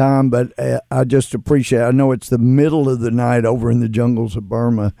on time, but I just appreciate it. I know it's the middle of the night over in the jungles of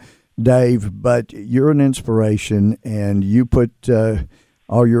Burma, Dave, but you're an inspiration, and you put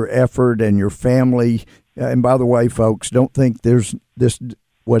all your effort and your family. And by the way, folks, don't think there's this.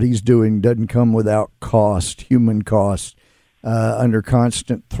 What he's doing doesn't come without cost, human cost. Under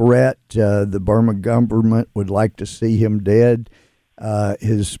constant threat, the Burma government would like to see him dead.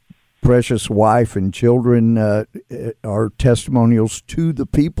 His precious wife and children are testimonials to the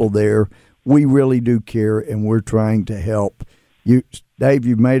people there. We really do care, and we're trying to help. You, Dave,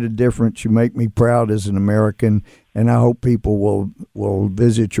 you've made a difference. You make me proud as an American, and I hope people will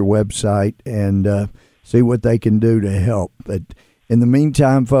visit your website and see what they can do to help. But in the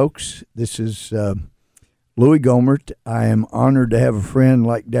meantime, folks, this is Louie Gohmert. I am honored to have a friend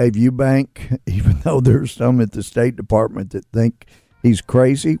like Dave Eubank, even though there's some at the State Department that think he's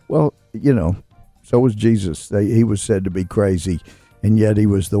crazy. Well, so was Jesus. He was said to be crazy, and yet he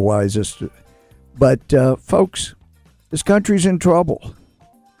was the wisest. But, folks, this country's in trouble.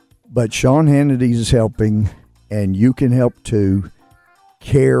 But Sean Hannity is helping, and you can help too.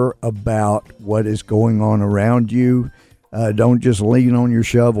 Care about what is going on around you. Don't just lean on your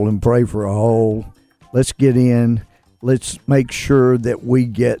shovel and pray for a hole. Let's get in. Let's make sure that we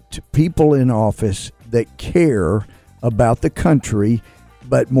get people in office that care about the country,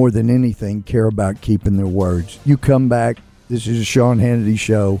 but more than anything, care about keeping their words. You come back. This is a Sean Hannity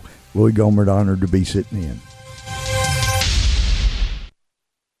Show. Louie Gohmert, honored to be sitting in.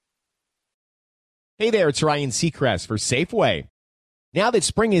 Hey there, it's Ryan Seacrest for Safeway. Now that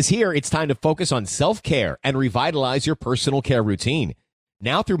spring is here, it's time to focus on self-care and revitalize your personal care routine.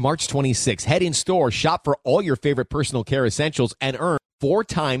 Now through March 26, head in store, shop for all your favorite personal care essentials, and earn 4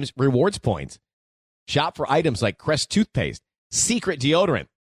 times rewards points. Shop for items like Crest toothpaste, Secret deodorant,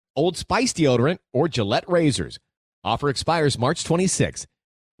 Old Spice deodorant, or Gillette razors. Offer expires March 26.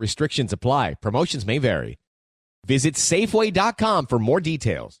 Restrictions apply. Promotions may vary. Visit Safeway.com for more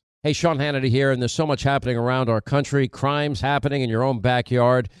details. Hey, Sean Hannity here, and there's so much happening around our country, crimes happening in your own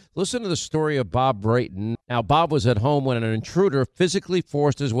backyard. Listen to the story of Bob Brayton. Now, Bob was at home when an intruder physically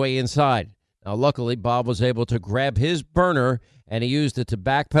forced his way inside. Now, luckily, Bob was able to grab his burner, and he used it to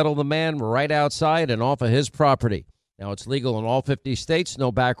backpedal the man right outside and off of his property. Now, it's legal in all 50 states.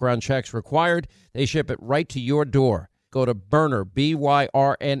 No background checks required. They ship it right to your door. Go to Byrna,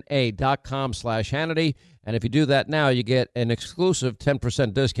 BYRNA.com/Hannity. And if you do that now, you get an exclusive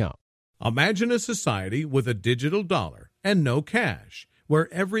 10% discount. Imagine a society with a digital dollar and no cash,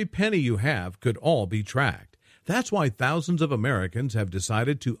 where every penny you have could all be tracked. That's why thousands of Americans have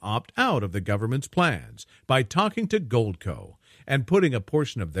decided to opt out of the government's plans by talking to Goldco and putting a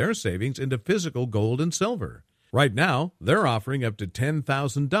portion of their savings into physical gold and silver. Right now, they're offering up to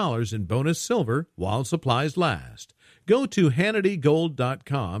 $10,000 in bonus silver while supplies last. Go to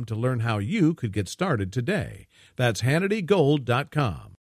HannityGold.com to learn how you could get started today. That's HannityGold.com.